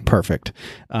 Okay, yeah, perfect.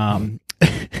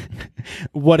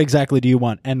 What exactly do you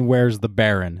want? And where's the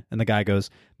Baron? And the guy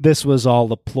goes, this was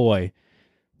all a ploy.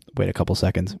 Wait a couple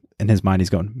seconds. In his mind, he's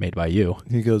going, made by you.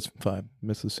 He goes, 5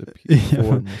 Mississippi,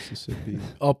 4 Mississippi.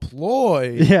 A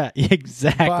ploy? Yeah,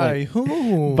 exactly. By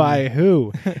whom? By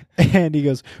who? And he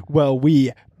goes, well,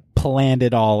 we planned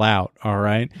it all out, all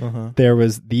right? There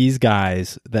was these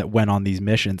guys that went on these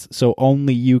missions, so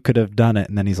only you could have done it.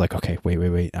 And then he's like, okay,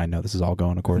 wait. I know this is all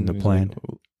going according to plan.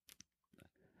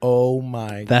 Oh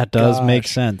my! That does make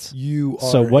sense. You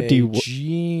are so what do you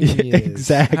genius?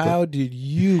 Exactly. How did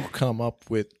you come up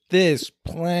with this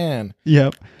plan?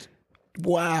 Yep.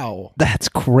 Wow. That's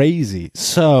crazy.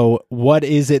 So what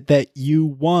is it that you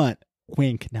want?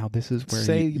 Wink. Now this is where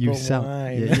Say you the sell.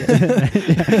 line.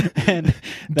 Yeah. And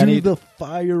then do the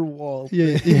firewall.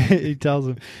 Yeah, he tells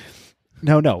him.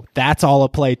 No, that's all a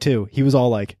play too. He was all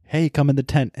like, hey, come in the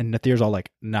tent. And Nathir's all like,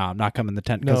 nah, I'm not coming in the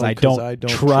tent because I don't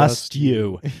trust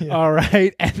you. Yeah. All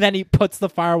right. And then he puts the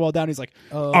firewall down. He's like,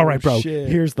 all right, bro,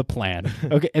 here's the plan.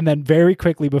 Okay. And then very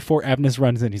quickly before Evnus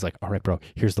runs in, he's like, all right, bro,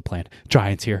 here's the plan.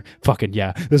 Giants here. Fucking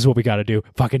yeah. This is what we got to do.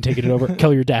 Fucking taking it over.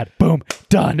 Kill your dad. Boom.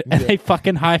 Done. And they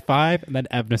fucking high five. And then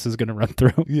Evnus is going to run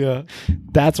through. Yeah.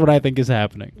 That's what I think is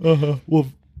happening. Well,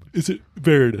 is it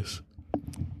Veritas?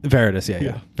 Veritas.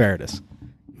 Yeah. Veritas.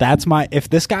 That's my, if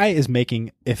this guy is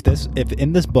making, if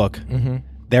in this book,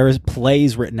 there is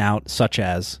plays written out such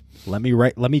as, let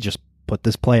me just put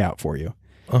this play out for you.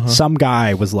 Some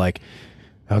guy was like,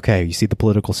 okay, you see the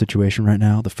political situation right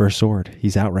now? The First Sword,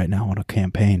 he's out right now on a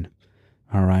campaign.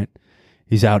 All right.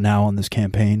 He's out now on this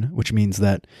campaign, which means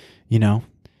that,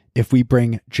 if we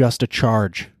bring just a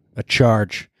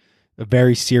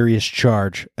very serious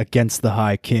charge against the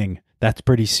High King, that's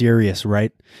pretty serious,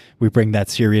 right? We bring that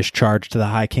serious charge to the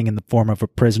High King in the form of a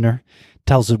prisoner,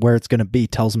 tells him where it's going to be,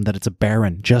 tells him that it's a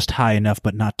baron, just high enough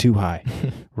but not too high,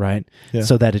 right? Yeah.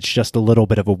 So that it's just a little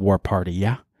bit of a war party,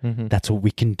 yeah? That's what we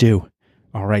can do.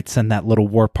 All right, send that little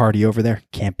war party over there.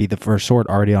 Can't be the First Sword,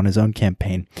 already on his own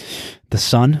campaign. The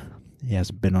son, he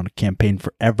hasn't been on a campaign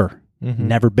forever.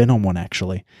 Never been on one,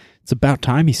 actually. It's about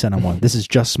time he sent on one. This is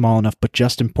just small enough, but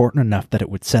just important enough that it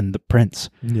would send the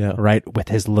prince, right, with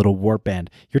his little war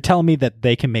band. You're telling me that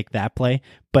they can make that play,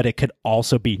 but it could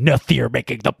also be Nathir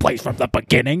making the plays from the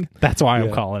beginning? That's why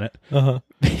I'm calling it.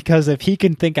 Because if he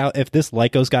can think out, if this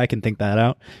Lycos guy can think that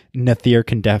out, Nathir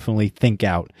can definitely think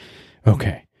out,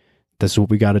 okay, this is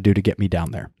what we got to do to get me down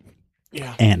there.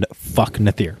 Yeah. And fuck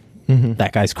Nathir.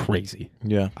 That guy's crazy.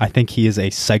 Yeah. I think he is a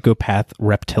psychopath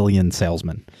reptilian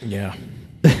salesman. Yeah.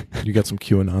 You got some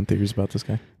QAnon theories about this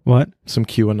guy? What? Some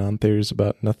QAnon theories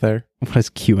about Nathir? What is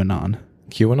QAnon?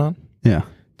 QAnon? Yeah.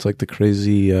 It's like the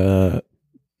crazy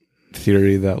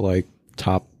theory that like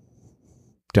top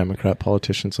Democrat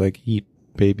politicians like eat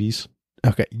babies.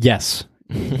 Okay. Yes.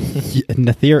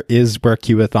 Nathir is where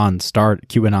QAnon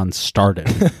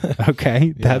started.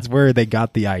 Okay. That's where they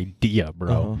got the idea,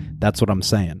 bro. That's what I'm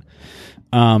saying.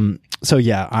 So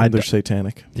yeah, they're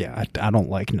satanic. Yeah, I don't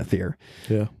like Nathir.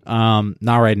 Yeah.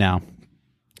 Not right now.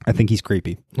 I think he's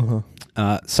creepy.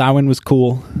 Samhain was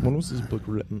cool. When was this book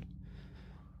written?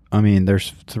 I mean,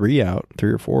 there's 3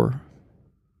 or 4.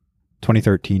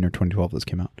 2013 or 2012 this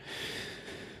came out.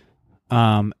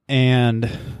 And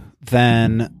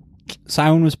then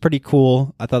Samhain was pretty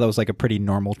cool. I thought that was like a pretty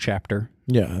normal chapter.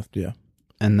 Yeah, yeah.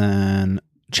 And then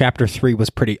chapter 3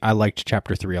 was I liked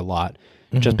chapter 3 a lot.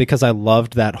 Just because I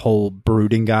loved that whole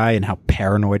brooding guy and how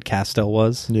paranoid Castell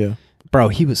was. Yeah. Bro,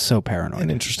 he was so paranoid. An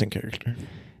interesting character.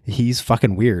 He's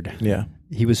fucking weird. Yeah.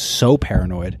 He was so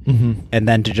paranoid. And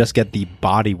then to just get the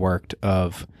body worked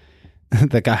of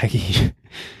the guy, you've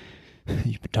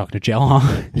been talking to jail,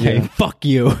 huh? Yeah. Hey, fuck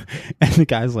you. And the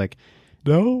guy's like,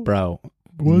 no, bro,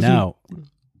 no.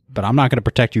 But I'm not going to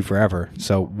protect you forever,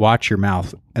 so watch your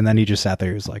mouth. And then he just sat there.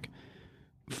 He was like,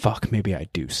 fuck, maybe I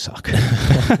do suck.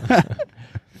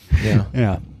 Yeah.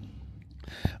 Yeah.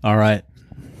 All right.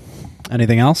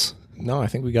 Anything else? No, I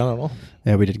think we got it all.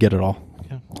 Yeah, we did get it all.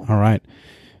 Yeah. All right.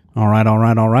 All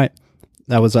right.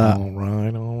 That was all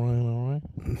right.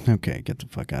 Okay, get the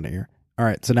fuck out of here. All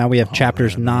right, so now we have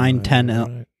chapters 9, 10,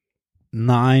 and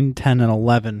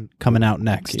 11 coming out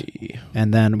next. Okay.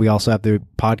 And then we also have the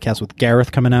podcast with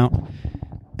Gareth coming out.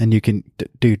 And you can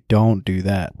dude, don't do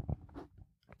that.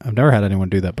 I've never had anyone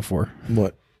do that before.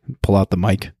 What? Pull out the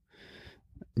mic.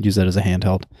 use that as a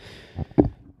handheld.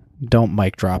 Don't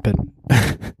mic drop it.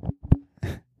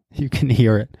 You can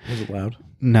hear it. Was it loud?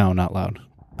 No, not loud.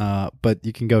 But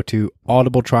you can go to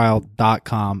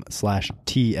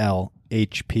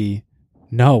audibletrial.com/TLHP.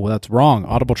 No, that's wrong.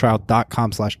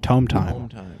 audibletrial.com/tometime. Home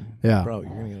time. Yeah. Bro, you're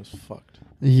going to get us fucked.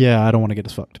 Yeah, I don't want to get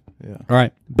us fucked. Yeah. All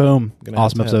right. Boom.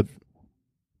 Awesome episode.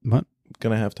 What?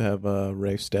 Gonna have to have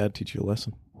Rafe's dad teach you a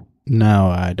lesson. No,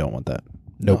 I don't want that.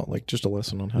 Nope. No, like just a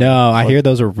lesson on how. No, I hear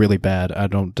those are really bad. I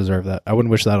don't deserve that. I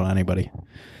wouldn't wish that on anybody.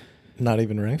 Not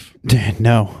even Rafe.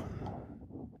 No.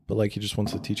 But like he just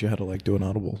wants to teach you how to like do an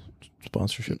Audible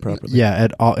sponsorship properly. Yeah,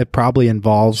 it probably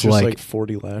involves it's just like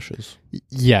 40 lashes.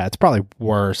 Yeah, it's probably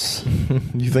worse.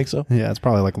 You think so? Yeah, it's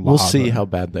probably like we'll see how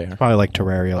bad they are. Probably like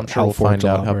Terraria. I'm sure we'll find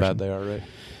out how bad they are, right?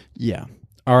 Yeah.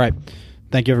 All right.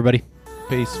 Thank you, everybody.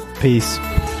 Peace. Peace.